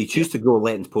 Whether you choose to grow a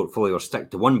lettings portfolio or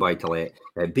stick to one buy-to-let,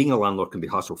 being a landlord can be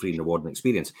hassle-free and rewarding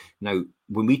experience. Now,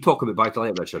 when we talk about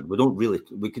buy-to-let, Richard,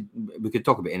 we could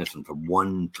talk about anything from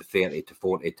 1 to 30 to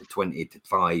 40 to 20 to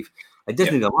 5. It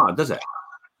doesn't really matter, does it?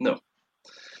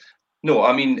 No,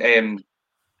 I mean,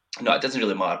 no, it doesn't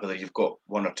really matter whether you've got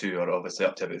 1 or 2 or obviously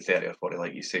up to about 30 or 40,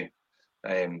 like you say.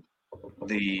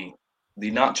 The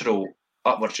natural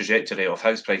upward trajectory of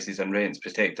house prices and rents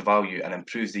protect the value and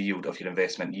improves the yield of your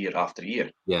investment year after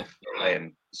year. Yeah.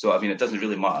 So, I mean, it doesn't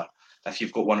really matter if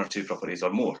you've got 1 or 2 properties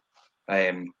or more.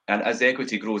 And as the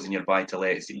equity grows in your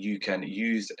buy-to-lets, you can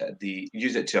use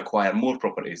it to acquire more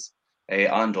properties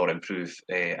and or improve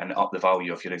and up the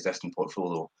value of your existing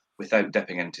portfolio without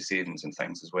dipping into savings and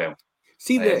things as well.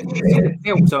 See the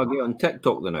helps I get on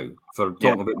TikTok now for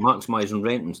talking about maximising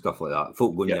rent and stuff like that.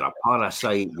 Folk going, you're a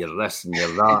parasite, you're this and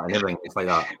you're that and everything. It's like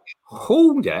that.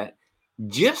 Hold it.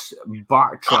 Just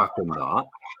backtrack on that.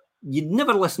 You'd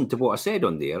never listen to what I said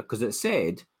on there because it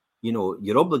said,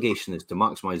 your obligation is to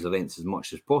maximise the rents as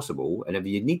much as possible. And if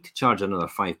you need to charge another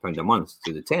 £5 a month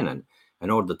to the tenant in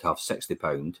order to have £60,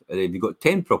 and if you've got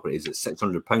 10 properties, it's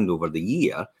 £600 over the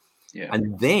year. Yeah.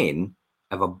 And then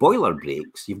if a boiler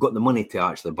breaks, you've got the money to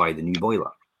actually buy the new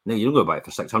boiler. Now, you're not going to buy it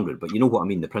for 600, but you know what I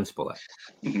mean, the principle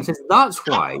there. I said, that's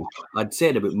why I'd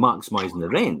said about maximising the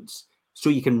rents, so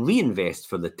you can reinvest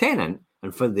for the tenant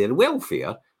and for their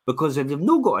welfare, because if they've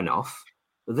not got enough,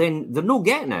 then they're not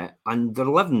getting it, and they're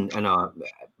living in a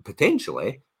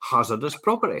potentially hazardous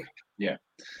property. Yeah.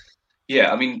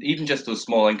 Yeah, I mean, even just those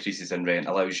small increases in rent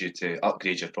allows you to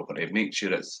upgrade your property, make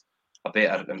sure it's a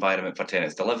better environment for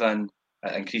tenants to live in.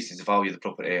 It increases the value of the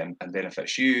property and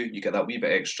benefits you. You get that wee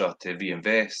bit extra to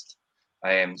reinvest.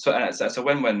 So and it's a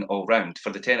win-win all round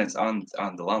for the tenants and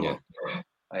the Yeah. landlord.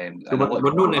 So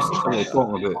we're not necessarily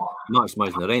talking about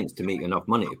maximising the rents to make enough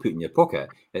money to put in your pocket.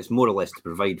 It's more or less to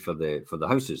provide for the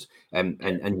houses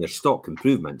and your stock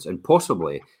improvements, and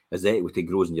possibly as the equity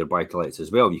grows in your buy-to-lets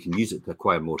as well, you can use it to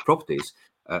acquire more properties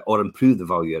or improve the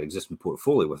value of your existing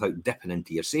portfolio without dipping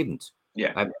into your savings.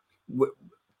 Yeah.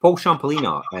 Paul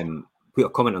Champolina put a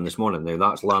comment on this morning. Now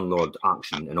that's landlord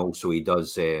action, and also he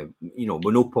does, we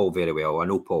know Paul very well. I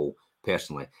know Paul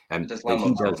personally, and he does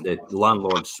the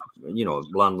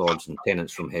landlords and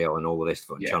tenants from hell and all the rest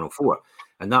of it on Channel 4,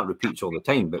 and that repeats all the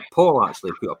time. But Paul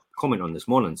actually put a comment on this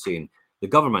morning saying the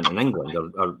government in England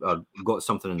are got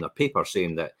something in their paper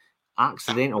saying that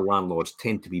accidental landlords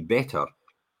tend to be better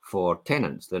for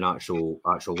tenants than actual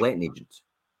letting agents.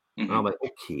 And I'm like,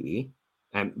 okay.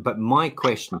 But my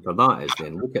question for that is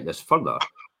then, look at this further.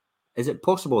 Is it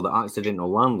possible that accidental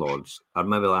landlords are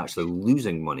maybe actually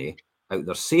losing money out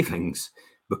their savings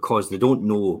because they don't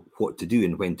know what to do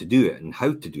and when to do it and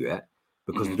how to do it,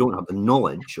 because they don't have the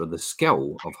knowledge or the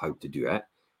skill of how to do it?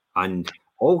 And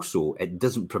also, it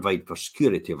doesn't provide for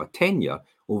security of a tenure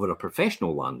over a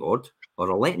professional landlord or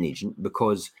a letting agent,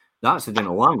 because the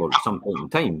accidental landlord at some point in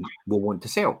time will want to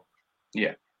sell.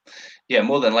 Yeah. Yeah,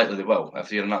 more than likely they will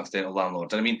if you're an accidental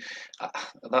landlord. And I mean,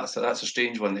 that's a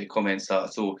strange one that he comments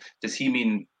that. So does he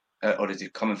mean, or is he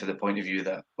coming from the point of view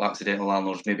that accidental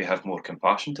landlords maybe have more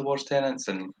compassion towards tenants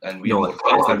and we're more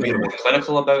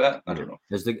clinical about it? I don't know.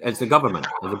 It's the government.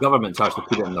 The government's actually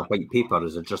put it in their white paper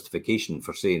as a justification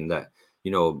for saying that,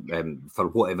 for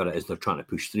whatever it is they're trying to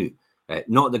push through.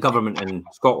 Not the government in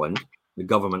Scotland, the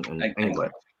government in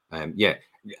England.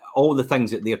 All the things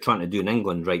that they're trying to do in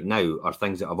England right now are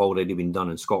things that have already been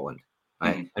done in Scotland.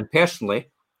 And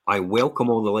personally, I welcome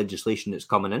all the legislation that's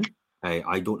coming in.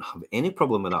 I don't have any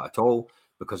problem with that at all,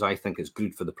 because I think it's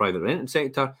good for the private renting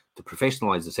sector to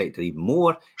professionalise the sector even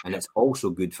more. And it's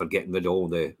also good for getting rid of all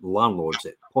the landlords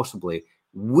that possibly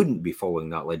wouldn't be following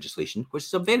that legislation, which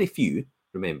is a very few.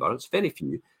 Remember, it's very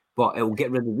few, but it will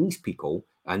get rid of these people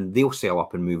and they'll sell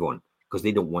up and move on, because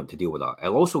they don't want to deal with that.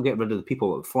 It'll also get rid of the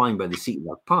people that are flying by the seat of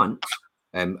their pants,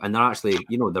 and they're actually,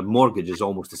 their mortgage is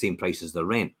almost the same price as their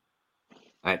rent.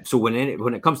 So when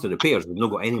it comes to repairs, they've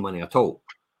not got any money at all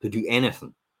to do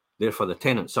anything. Therefore, the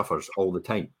tenant suffers all the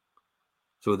time.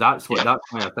 So that's why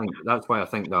I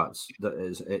think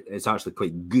it's actually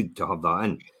quite good to have that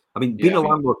in. I mean, being a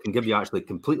landlord can give you actually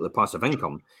completely passive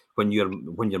income when your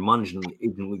managing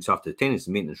agent looks after the tenants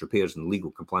and maintenance, repairs, and legal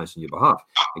compliance on your behalf.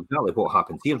 Exactly what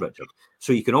happens here, Richard.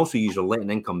 So you can also use your letting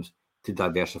incomes to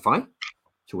diversify.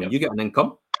 So when you get an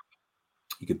income,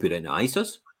 you can put it into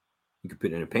ISAs, you can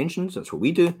put it into pensions. That's what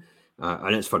we do,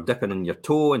 and it's for dipping in your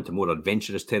toe into more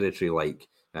adventurous territory. Like,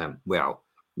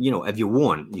 if you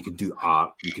want, you could do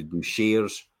art, you could do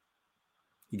shares.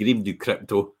 You could even do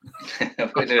crypto. I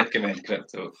wouldn't recommend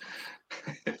crypto.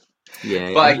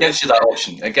 Yeah, but it gives you that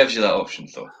option. It gives you that option,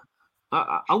 though.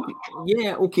 I'll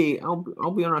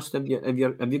be honest. If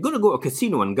you're going to go to a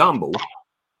casino and gamble,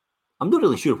 I'm not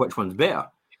really sure which one's better.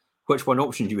 Which one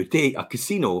option you would take, a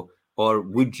casino, or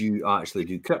would you actually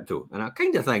do crypto? And I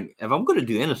kind of think if I'm going to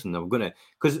do anything, I'm going to,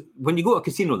 because when you go to a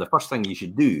casino, the first thing you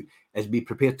should do is be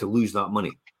prepared to lose that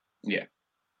money. Yeah.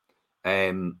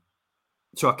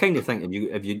 So I kind of think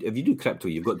if you do crypto,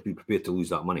 you've got to be prepared to lose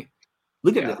that money.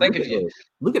 Look at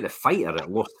the fighter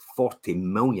that lost 40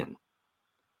 million.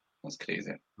 That's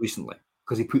crazy. Recently,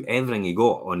 because he put everything he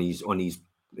got on his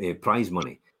prize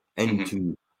money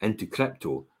into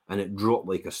crypto, and it dropped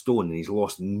like a stone, and he's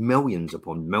lost millions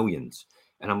upon millions.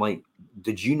 And I'm like,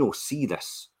 did you not see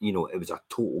this? It was a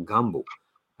total gamble.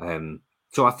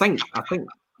 So I think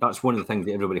that's one of the things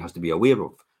that everybody has to be aware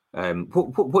of.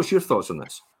 What's your thoughts on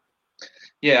this?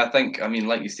 Yeah, I think,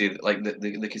 like you say, like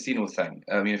the casino thing.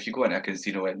 I mean, if you go into a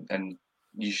casino and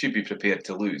you should be prepared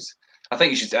to lose. I think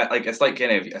you should, it's like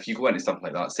kind of, if you go into something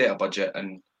like that, set a budget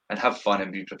and have fun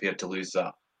and be prepared to lose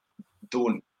that.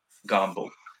 Don't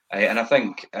gamble. And I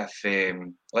think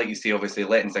if, like you say, obviously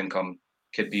lettings income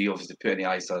could be obviously put in the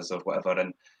ISAs or whatever,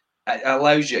 and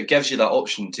it gives you that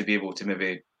option to be able to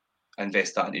maybe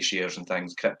invest that into shares and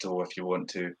things, crypto if you want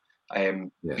to.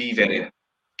 Be very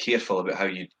careful about how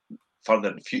you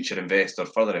further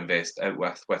invest out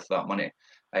with that money.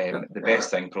 The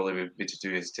best thing probably would be to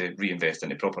do is to reinvest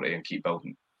into property and keep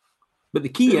building. But the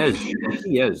key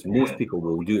is most people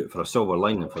will do it for a silver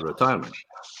lining for retirement.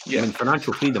 Yeah. I mean,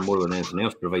 financial freedom more than anything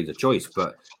else provides a choice,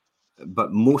 but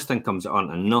but most incomes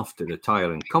aren't enough to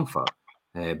retire in comfort.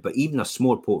 But even a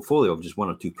small portfolio of just 1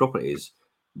 or 2 properties,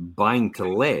 buying to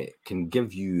let, can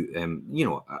give you, a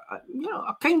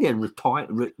kind of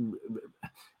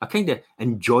a kind of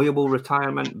enjoyable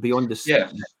retirement beyond the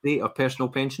state or personal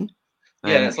pension.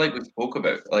 Yeah, and it's like we spoke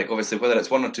about, like obviously whether it's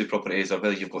 1 or 2 properties or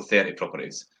whether you've got 30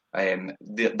 properties,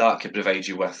 that could provide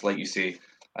you with, like you say,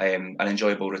 an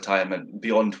enjoyable retirement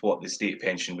beyond what the state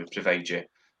pension would provide you.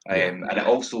 And it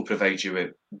also provides you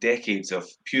with decades of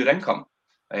pure income,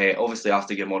 obviously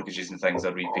after your mortgages and things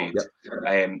are repaid,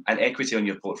 and equity on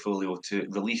your portfolio to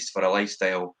release for a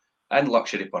lifestyle and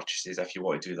luxury purchases if you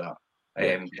want to do that.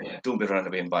 Don't be running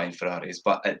away and buying Ferraris,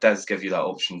 but it does give you that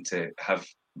option to have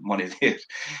money there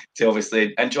to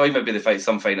obviously enjoy maybe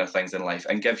some finer things in life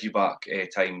and give you back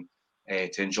time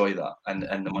to enjoy that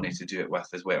and the money to do it with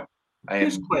as well.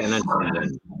 Here's quite an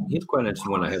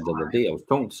interesting one I had the other day. I was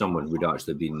talking to someone who'd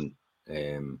actually been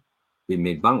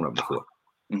made bankrupt before,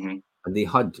 and they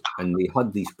had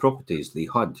these properties they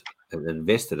had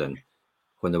invested in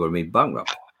when they were made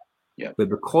bankrupt. Yeah. But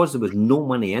because there was no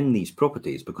money in these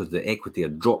properties, because the equity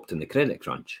had dropped in the credit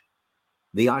crunch,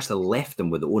 they actually left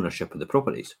them with the ownership of the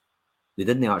properties. They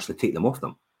didn't actually take them off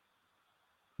them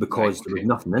because there was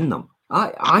nothing in them.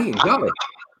 Exactly.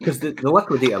 Because the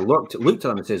liquidator looked at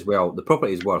them and says, well, the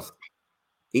property is worth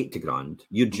 80 grand.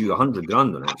 You're due 100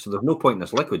 grand on it. So there's no point in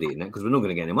us liquidating it because we're not going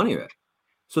to get any money out of it.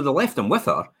 So they left them with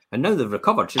her, and now they've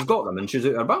recovered. She's got them and she's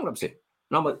out of bankruptcy.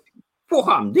 And I'm like, what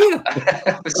happened there?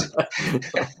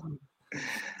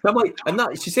 I'm like, and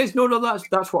she says, no,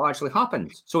 that's what actually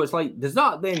happens. So it's like, does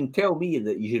that then tell me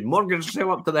that you should mortgage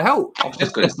yourself up to the hilt? I was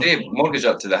just going to say, mortgage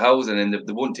up to the house, and then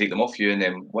they won't take them off you. And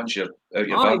then once you're out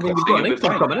your bankruptcy, you've got an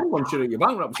income coming in once you're out your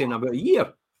bankruptcy in about a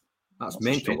year. That's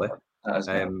mental.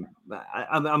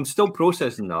 I'm still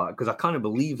processing that because I can't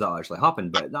believe that actually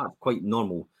happened, but that's quite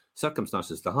normal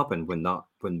circumstances to happen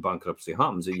when bankruptcy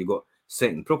happens. If you've got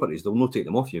second properties, they'll not take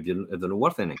them off you if they're not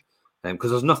worth anything, because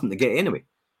there's nothing to get anyway.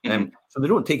 So they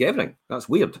don't take everything. That's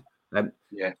weird. So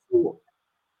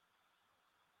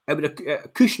it would a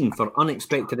cushion for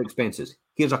unexpected expenses.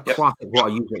 Here's a classic what I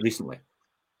used it recently.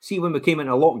 See, when we came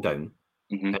into lockdown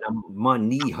and my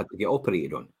knee had to get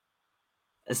operated on,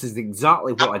 this is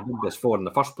exactly what I did this for in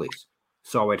the first place.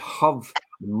 So I would have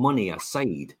money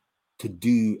aside to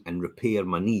do and repair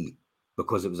my knee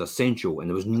because it was essential and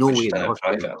there was no way in the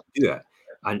hospital to do it.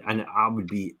 And I would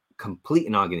be complete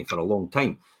in agony for a long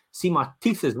time. See, my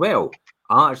teeth as well.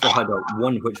 I actually had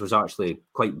one which was actually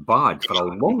quite bad for a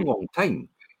long, long time.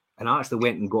 And I actually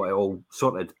went and got it all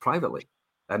sorted privately.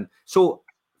 So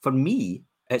for me,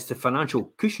 it's the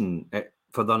financial cushion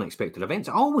for the unexpected events.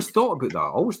 I always thought about that.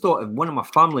 I always thought if one of my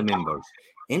family members,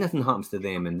 anything happens to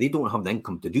them and they don't have the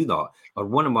income to do that, or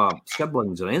one of my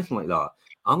siblings or anything like that,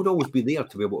 I would always be there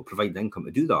to be able to provide the income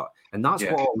to do that. And that's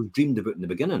what I always dreamed about in the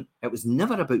beginning. It was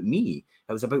never about me.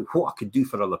 It was about what I could do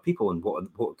for other people and what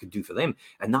I could do for them.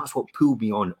 And that's what pulled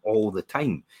me on all the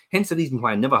time. Hence the reason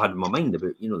why I never had in my mind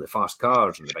about, the fast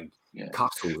cars and the big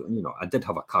castles. I did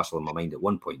have a castle in my mind at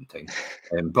one point in time.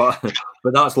 But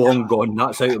that's long gone.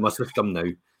 That's out of my system now.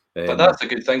 But that's a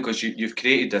good thing because you've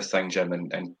created this thing, Jim,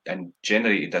 and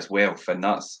generated this wealth, and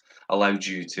that's allowed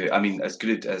you to. I mean, as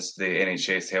good as the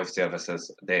NHS health services,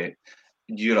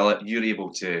 you're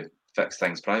able to fix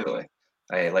things privately,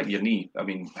 like your knee. I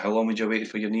mean, how long would you wait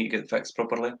for your knee to get fixed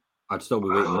properly? I'd still be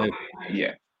waiting now.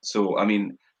 Yeah. So I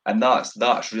mean, and that's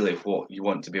really what you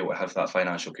want to be able to have that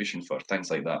financial cushion for things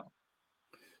like that.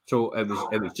 So it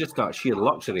was just that sheer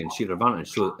luxury and sheer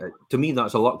advantage. So to me,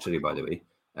 that's a luxury, by the way.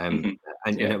 And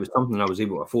it was something I was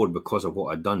able to afford because of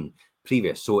what I'd done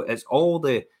previous. So it's all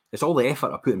the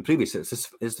effort I put in previous. It's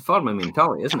the farmer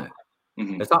mentality, isn't it?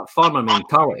 It's that farmer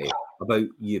mentality about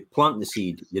you plant the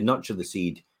seed, you nurture the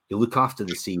seed, you look after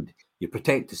the seed, you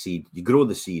protect the seed, you grow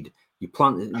the seed, you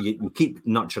plant, you keep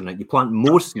nurturing it, you plant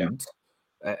more seeds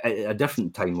at a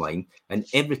different timeline, and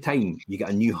every time you get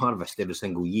a new harvest every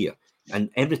single year.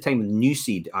 And every time a new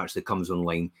seed actually comes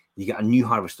online, you get a new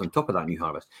harvest on top of that new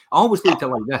harvest. I always look at it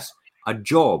like this. A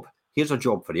job. Here's a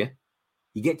job for you.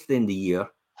 You get to the end of the year,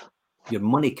 your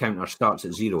money counter starts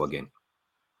at zero again.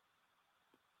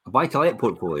 A buy-to-let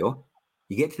portfolio,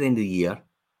 you get to the end of the year,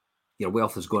 your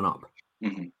wealth has gone up.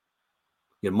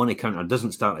 Your money counter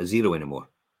doesn't start at zero anymore.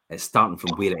 It's starting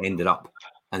from where it ended up,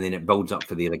 and then it builds up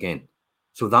for there again.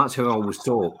 So that's how I always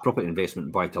saw property investment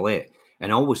and buy-to-let.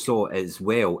 And I always saw it as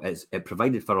well as it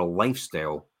provided for a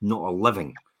lifestyle, not a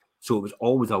living. So it was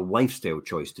always a lifestyle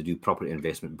choice to do property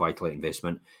investment, buy-to-let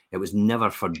investment. It was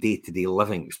never for day-to-day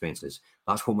living expenses.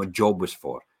 That's what my job was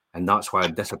for. And that's why I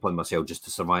disciplined myself just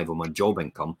to survive on my job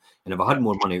income. And if I had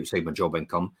more money outside my job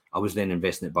income, I was then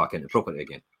investing it back into property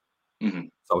again. Mm-hmm.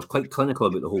 So I was quite clinical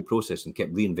about the whole process and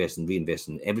kept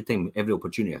reinvesting every time, every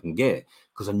opportunity I can get,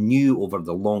 because I knew over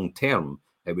the long term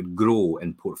it would grow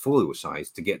in portfolio size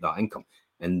to get that income.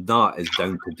 And that is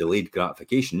down to delayed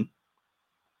gratification,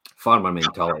 farmer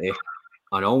mentality.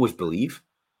 And I always believe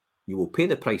you will pay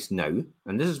the price now.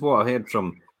 And this is what I heard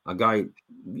from a guy,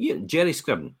 Jerry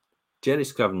Scriven. Jerry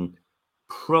Scriven,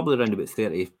 probably around about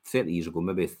 30 years ago,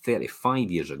 maybe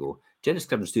 35 years ago, Jerry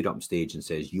Scriven stood up on stage and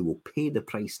says, you will pay the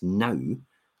price now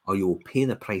or you will pay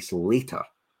the price later.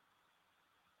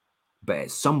 But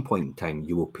at some point in time,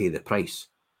 you will pay the price.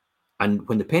 And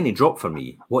when the penny dropped for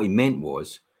me, what he meant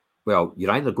was, well,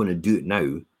 you're either going to do it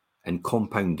now and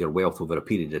compound your wealth over a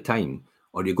period of time,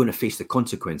 or you're going to face the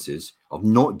consequences of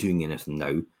not doing anything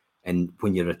now, and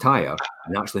when you retire,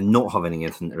 and actually not having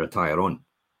anything to retire on.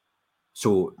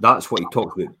 So that's what he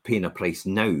talks about, paying a price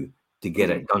now to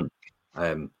get it done.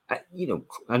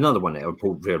 Another one that I've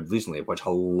read recently, which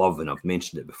I love, and I've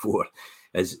mentioned it before,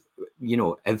 is,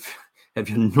 if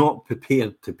you're not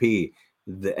prepared to pay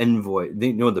the invoice,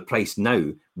 the price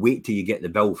now, wait till you get the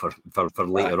bill for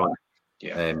later on.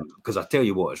 Yeah. Because I tell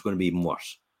you what, it's going to be even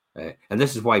worse. And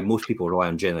this is why most people rely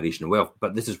on generational wealth,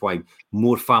 but this is why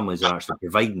more families are actually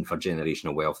providing for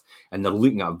generational wealth, and they're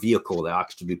looking at a vehicle that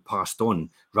actually be passed on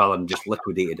rather than just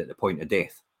liquidated at the point of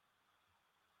death.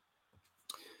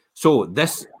 So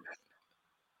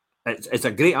it's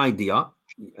a great idea.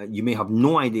 You may have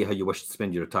no idea how you wish to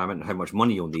spend your retirement and how much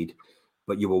money you'll need,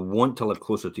 but you will want to live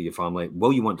closer to your family.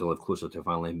 Will you want to live closer to your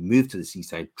family? Move to the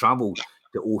seaside, travel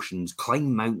to oceans,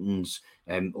 climb mountains,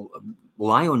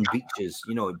 lie on beaches,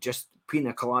 just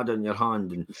pina colada in your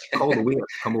hand and call the waiter to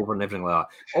come over and everything like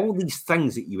that. All these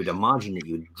things that you would imagine, that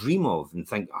you would dream of and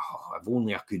think, oh, if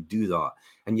only I could do that.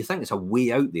 And you think it's a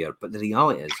way out there, but the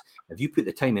reality is, if you put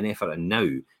the time and effort in now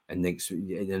and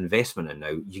the investment in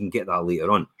now, you can get that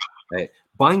later on.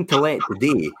 Buying to let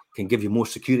today can give you more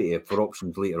security for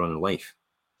options later on in life.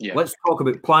 Yeah. Let's talk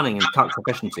about planning and tax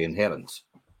efficiency inheritance.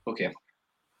 Okay.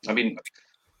 I mean,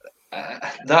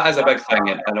 that is a big thing,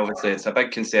 and obviously it's a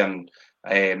big concern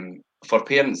for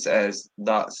parents, is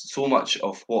that so much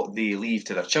of what they leave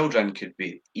to their children could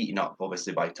be eaten up,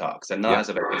 obviously, by tax, and that is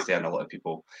a big concern. A lot of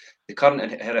people. The current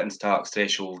inheritance tax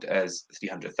threshold is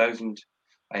 300,000,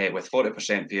 with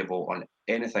 40% payable on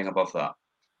anything above that.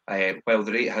 While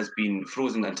the rate has been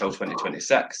frozen until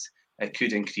 2026, it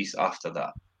could increase after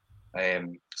that.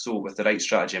 So with the right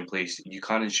strategy in place, you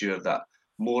can ensure that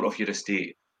more of your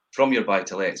estate from your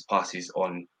buy-to-lets passes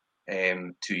on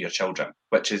to your children,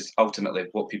 which is ultimately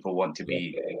what people want to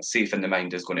be safe in the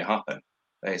mind is going to happen.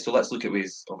 So let's look at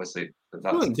ways, obviously. It's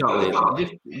not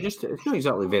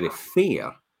exactly very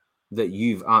fair that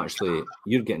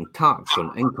you're getting taxed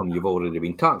on income you've already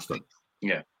been taxed on.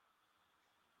 Yeah.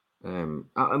 I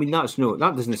mean,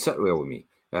 that doesn't sit well with me.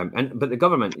 But the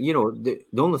government, the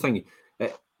only thing,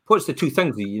 what's the two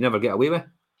things that you never get away with?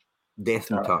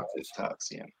 Death and taxes. Tax,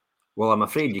 yeah. Well, I'm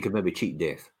afraid you could maybe cheat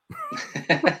death,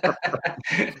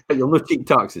 but you'll not cheat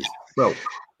taxes. Well,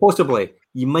 possibly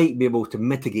you might be able to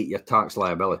mitigate your tax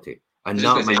liability, and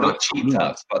that might not cheat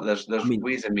tax, but there's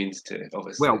ways and means to it,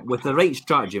 obviously. Well, with the right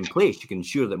strategy in place, you can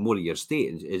ensure that more of your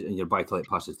estate and your buy-to-let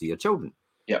passes to your children.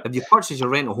 Yeah. If you purchase your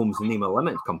rental homes in the name of a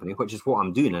limited company, which is what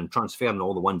I'm doing, and transferring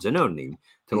all the ones in our name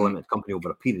to the limited company over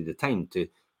a period of time to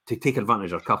take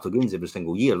advantage of capital gains every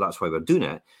single year, that's why we're doing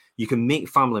it. You can make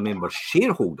family members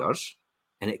shareholders,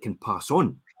 and it can pass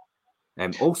on.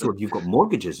 Also, if you've got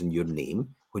mortgages in your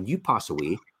name, when you pass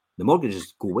away, the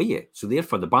mortgages go with you. So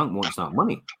therefore, the bank wants that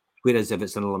money. Whereas if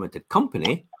it's in a limited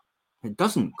company, it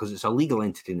doesn't, because it's a legal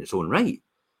entity in its own right.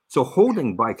 So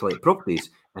holding buy-to-let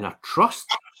properties in a trust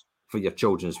for your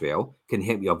children as well can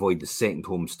help you avoid the second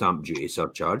home stamp duty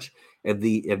surcharge if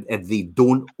they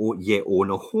don't yet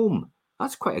own a home.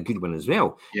 That's quite a good one as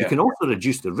well. Yeah. You can also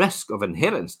reduce the risk of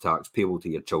inheritance tax payable to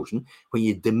your children when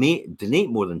you donate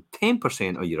more than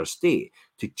 10% of your estate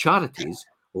to charities,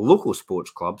 local sports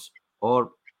clubs,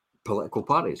 or political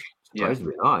parties. Surprised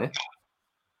with that, eh?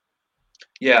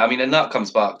 Yeah, I mean, and that comes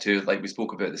back to, like we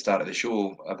spoke about at the start of the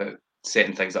show, about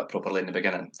setting things up properly in the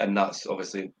beginning, and that's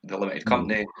obviously the limited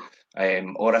company,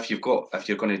 or if you're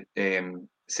going to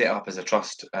set up as a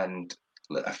trust, and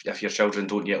if your children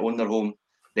don't yet own their home,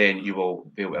 then you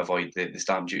will be able to avoid the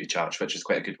stamp duty charge, which is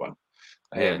quite a good one.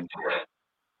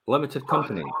 Limited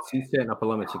company. See, setting up a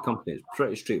limited company is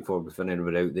pretty straightforward for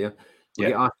anybody out there. We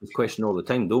get asked this question all the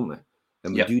time, don't we?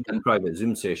 And we do private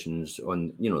Zoom sessions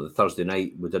on, the Thursday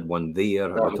night. We did one there.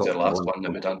 That was the last one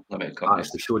that we done, limited companies.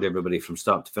 Actually showed everybody from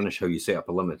start to finish how you set up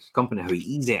a limited company, how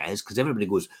easy it is, because everybody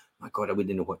goes, my God, I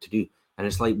wouldn't know what to do. And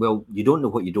it's like, well, you don't know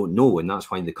what you don't know, and that's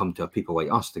why they come to people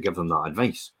like us to give them that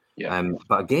advice. Yeah.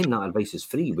 But again, that advice is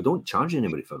free. We don't charge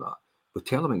anybody for that. We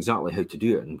tell them exactly how to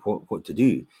do it and what to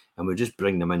do, and we just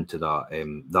bring them into that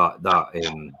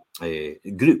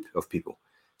group of people.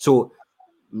 So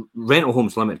rental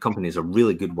homes limited company is a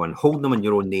really good one. Holding them in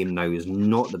your own name now is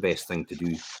not the best thing to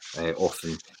do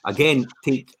often. Again,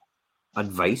 take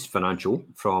advice, financial,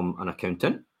 from an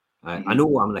accountant. I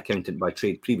know I'm an accountant by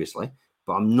trade previously,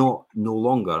 but I'm no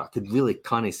longer. I could really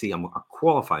kind of say I'm a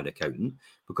qualified accountant,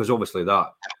 because obviously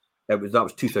that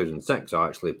was 2006. I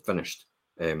actually finished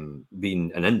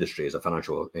being in industry as a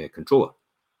financial controller.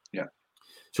 Yeah.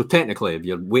 So technically, if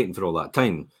you're waiting for all that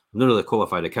time, I'm not really a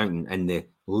qualified accountant in the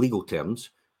legal terms.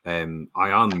 I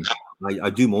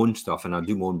do my own stuff, and I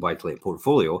do my own buy-to-let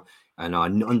portfolio, and I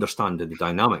understand the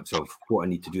dynamics of what I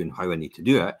need to do and how I need to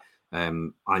do it.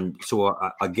 And so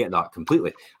I get that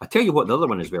completely. I tell you what, the other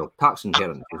one as well, tax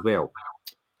inheritance as well.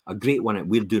 A great one that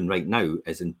we're doing right now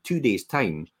is in 2 days'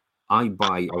 time, I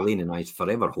buy Elaine and I's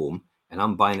forever home, and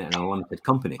I'm buying it in a limited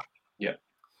company. Yeah.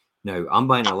 Now, I'm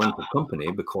buying a limited company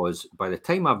because by the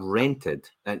time I've rented,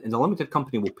 and the limited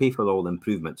company will pay for all the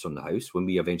improvements on the house when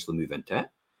we eventually move into it.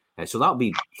 So that'll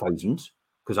be thousands,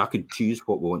 because I could choose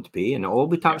what we want to pay, and it'll all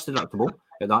be tax deductible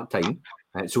at that time.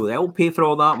 So they'll pay for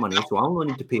all that money. So I'll only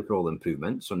need to pay for all the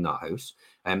improvements on that house.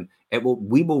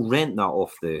 We will rent that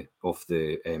off the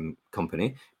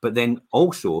company, but then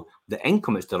also the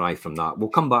income that's derived from that will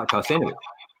come back to us anyway.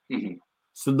 Mm-hmm.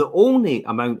 So the only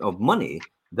amount of money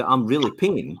that I'm really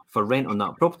paying for rent on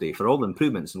that property, for all the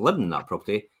improvements and living in that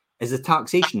property, is the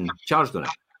taxation charged on it.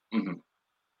 Mm-hmm.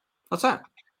 That's it.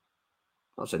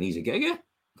 That's an easy gig,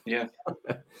 yeah.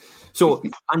 So,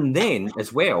 and then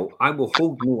as well, I will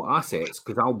hold no assets,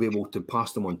 because I'll be able to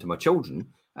pass them on to my children,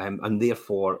 and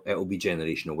therefore it'll be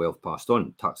generational wealth passed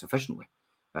on tax efficiently.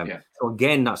 So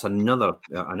again, that's another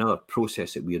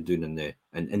process that we are doing in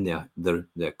the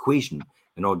equation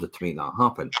in order to make that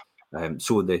happen.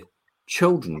 So the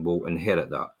children will inherit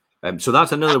that. So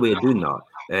that's another way of doing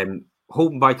that.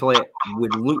 Hold and buy-to-let, we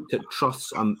looked at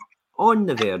trusts. I'm on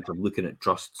the verge of looking at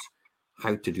trusts,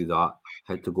 how to do that,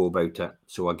 how to go about it.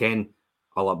 So again,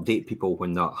 I'll update people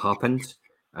when that happens.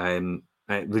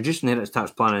 Reducing inheritance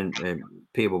tax planning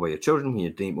payable by your children when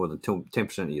you donate more than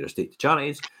 10% of your estate to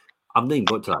charities. I've not even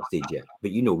got to that stage yet,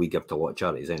 but we give to a lot of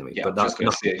charities anyway. Yeah, but that's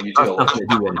nothing to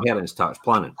do with inheritance tax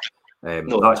planning.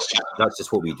 That's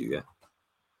just what we do, yeah.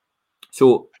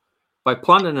 So by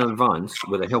planning in advance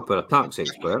with the help of a tax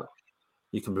expert,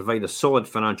 you can provide a solid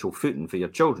financial footing for your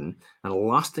children and a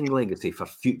lasting legacy for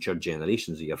future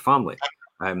generations of your family.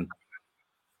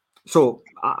 So,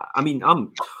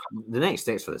 I'm the next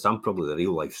steps for this. I'm probably the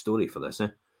real life story for this,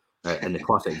 and the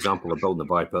classic example of building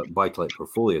a buy-to-let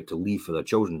portfolio to leave for their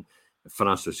children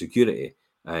financial security.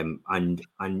 And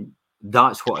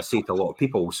that's what I say to a lot of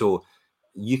people. So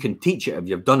you can teach it if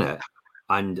you've done it.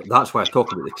 And that's why I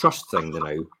talk about the trust thing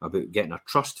now, about getting a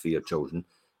trust for your children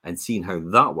and seeing how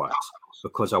that works,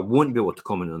 because I won't be able to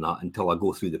comment on that until I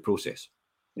go through the process.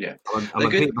 Yeah. I'm a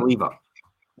great believer.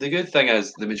 The good thing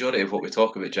is, the majority of what we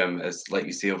talk about, Jim, is, like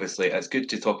you say, obviously, it's good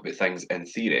to talk about things in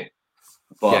theory,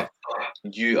 but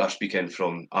you are speaking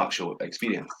from actual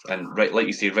experience. And right, like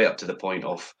you say, right up to the point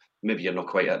of, maybe you're not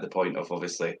quite at the point of,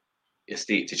 obviously,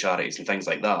 estate to charities and things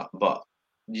like that, but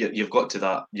you've got to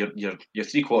that. You're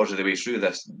 3/4 of the way through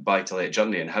this buy-to-let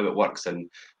journey and how it works, and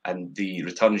the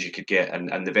returns you could get,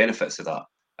 and the benefits of that.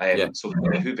 So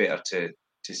who better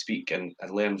to speak and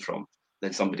learn from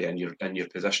than somebody in your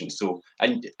position? So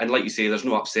and like you say, there's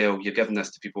no upsell. You're giving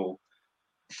this to people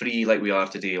free, like we are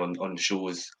today on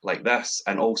shows like this,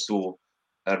 and also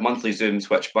our monthly Zooms,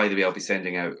 which, by the way, I'll be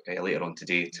sending out later on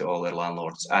today to all our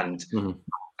landlords. And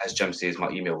as Jim says,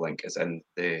 my email link is in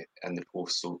the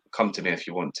post. So come to me if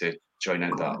you want to join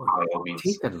in that. By all means.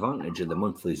 Take advantage of the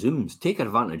monthly Zooms. Take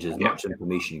advantage of as much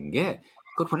information you can get.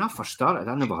 God, when I first started,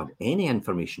 I never had any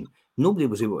information. Nobody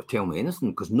was able to tell me anything,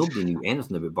 because nobody knew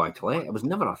anything about buy-to-let. It was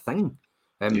never a thing.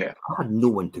 I had no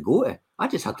one to go to. I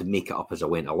just had to make it up as I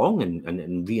went along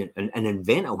and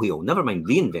invent a wheel. Never mind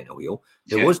reinvent a wheel.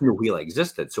 There was no wheel that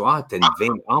existed. So I had to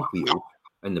invent a wheel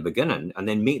in the beginning and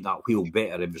then make that wheel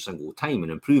better every single time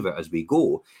and improve it as we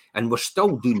go. And we're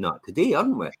still doing that today,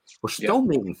 aren't we? We're still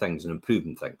making things and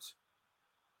improving things.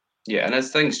 Yeah, and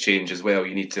as things change as well,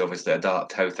 you need to obviously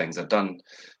adapt how things are done.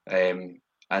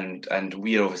 And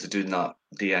we're obviously doing that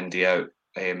day in, day out,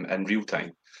 in real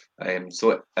time.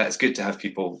 So it's good to have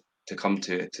people to come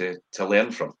to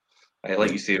learn from.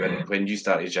 Like you say, when you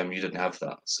started gym, you didn't have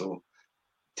that. So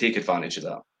take advantage of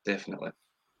that, definitely.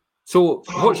 So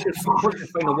what's your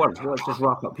final words? Let's just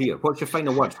wrap up here. What's your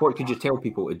final words? What could you tell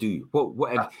people to do?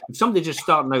 What if somebody's just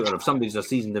starting out, or if somebody's a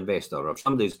seasoned investor, or if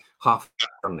somebody's half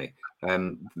journey,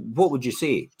 what would you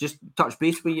say? Just touch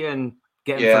base with you and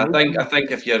get information? I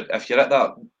think if you're at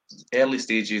that early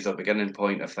stages or beginning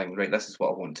point of thinking, right, this is what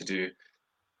I want to do,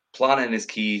 planning is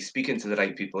key. Speaking to the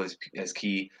right people is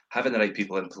key. Having the right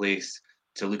people in place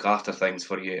to look after things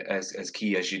for you is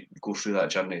key as you go through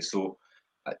that journey. So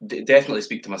definitely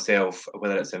speak to myself,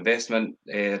 whether it's investment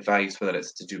advice, whether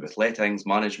it's to do with lettings,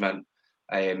 management.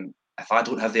 If I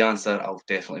don't have the answer, I'll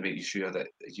definitely make sure that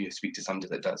you speak to somebody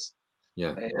that does.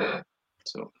 Yeah.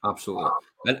 So absolutely,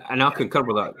 and I concur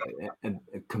with that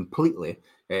completely.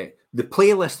 The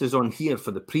playlist is on here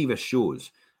for the previous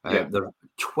shows. There are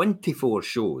 24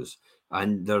 shows,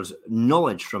 and there's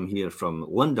knowledge from here from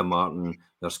Linda Martin.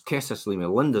 There's Kessa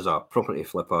Salimi. Linda's a property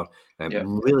flipper,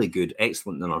 really good,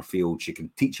 excellent in her field. She can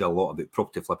teach you a lot about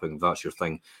property flipping if that's your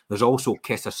thing. There's also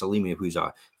Kessa Salimi, who's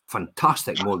a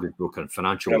fantastic mortgage broker and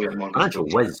financial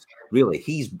whiz. Really,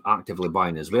 he's actively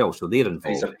buying as well, so they're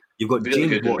involved. You've got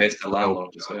really James.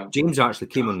 James actually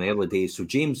came in the early days, so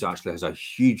James actually has a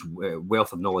huge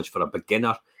wealth of knowledge for a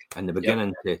beginner in the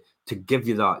beginning to give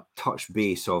you that touch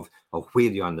base of where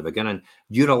you are in the beginning.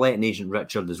 You're a letting agent,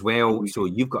 Richard, as well, so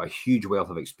you've got a huge wealth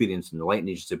of experience in the letting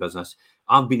agency business.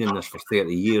 I've been in this for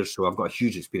 30 years, so I've got a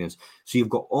huge experience. So you've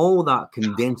got all that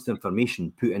condensed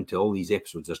information put into all these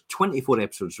episodes. There's 24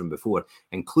 episodes from before,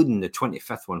 including the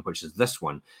 25th one, which is this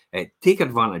one. Take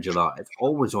advantage of that. It's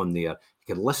always on there.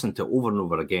 You can listen to it over and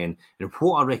over again. And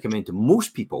what I recommend to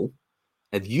most people,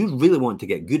 if you really want to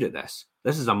get good at this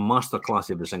is a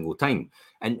masterclass every single time.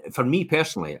 And for me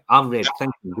personally, I've read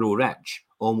Think and Grow Rich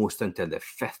almost into the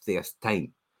 50th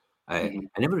time. And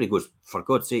everybody goes, for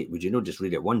God's sake, would you not just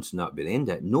read it once and that'd be the end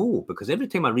of it? No, because every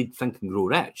time I read Think and Grow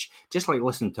Rich, just like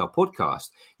listening to a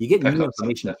podcast, you get new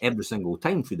information every single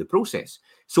time through the process.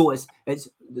 So it's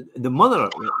the mother,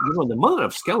 the mother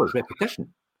of skill is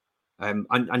repetition.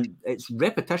 And it's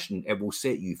repetition, it will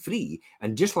set you free.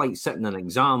 And just like sitting an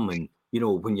exam and,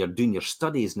 when you're doing your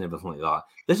studies and everything like that,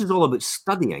 this is all about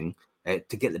studying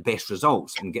to get the best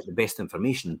results and get the best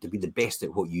information to be the best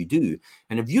at what you do.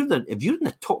 And if you're in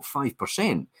the top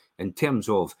 5% in terms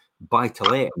of buy to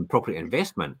let and property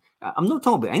investment, I'm not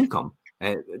talking about income,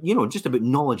 just about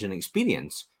knowledge and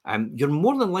experience. You're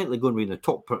more than likely going to be in the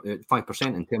top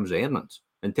 5% in terms of earnings,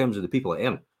 in terms of the people that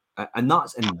earn. And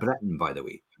that's in Britain, by the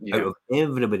way. Out of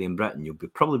everybody in Britain, you'll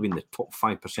probably be in the top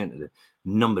 5% of the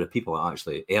number of people that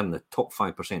actually earn the top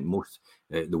 5% most,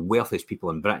 the wealthiest people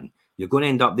in Britain. You're going to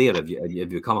end up there if you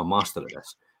become a master at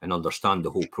this and understand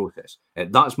the whole process.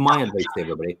 That's my advice to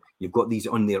everybody. You've got these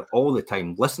on there all the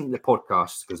time. Listen to the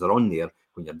podcasts because they're on there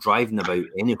when you're driving about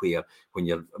anywhere, when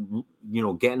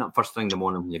you're getting up first thing in the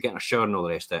morning, when you're getting a shower and all the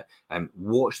rest of it.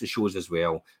 Watch the shows as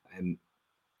well.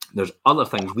 There's other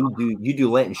things we do. You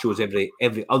do letting shows every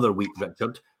other week,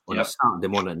 Richard, on a Saturday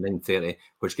morning at 9:30,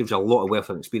 which gives you a lot of wealth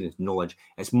of experience and knowledge.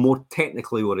 It's more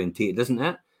technically orientated, isn't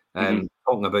it?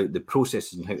 Talking about the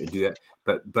processes and how to do it.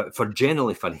 But for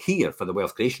the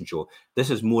Wealth Creation Show, this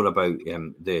is more about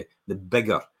the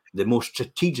bigger, the more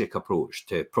strategic approach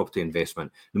to property investment,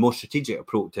 the more strategic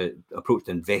approach to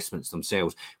investments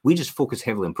themselves. We just focus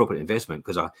heavily on property investment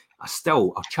because I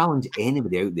challenge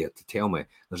anybody out there to tell me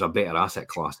there's a better asset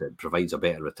class that provides a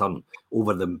better return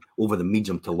over the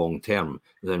medium to long term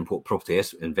than what property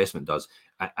investment does.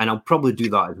 And I'll probably do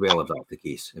that as well if that's the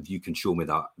case, if you can show me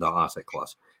that asset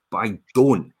class. But I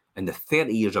don't. In the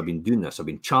 30 years I've been doing this, I've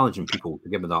been challenging people to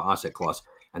give me that asset class,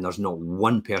 and there's not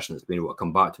one person that's been able to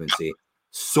come back to me and say,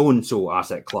 so-and-so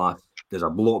asset class does a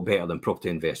lot better than property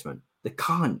investment. They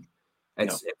can't.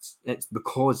 It's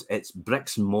because it's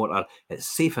bricks and mortar, it's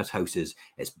safe as houses,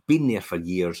 it's been there for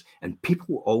years, and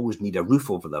people always need a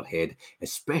roof over their head,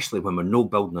 especially when we're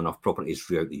not building enough properties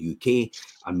throughout the UK,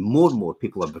 and more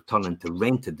people are returning to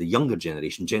rented, the younger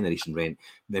generation rent,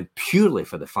 then purely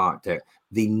for the fact that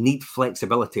they need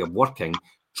flexibility of working,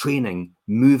 training,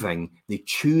 moving. They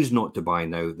choose not to buy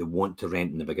now, they want to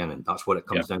rent in the beginning. That's what it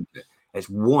comes down to. It's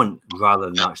want rather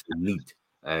than actually need,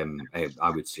 I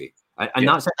would say. And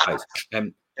that's it, guys.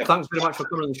 Thanks very much for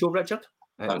coming on the show, Richard.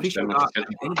 Appreciate that. If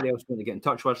anybody else want to get in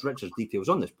touch with us, Richard's details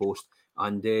on this post.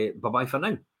 And bye-bye for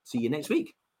now. See you next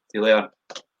week. See you later.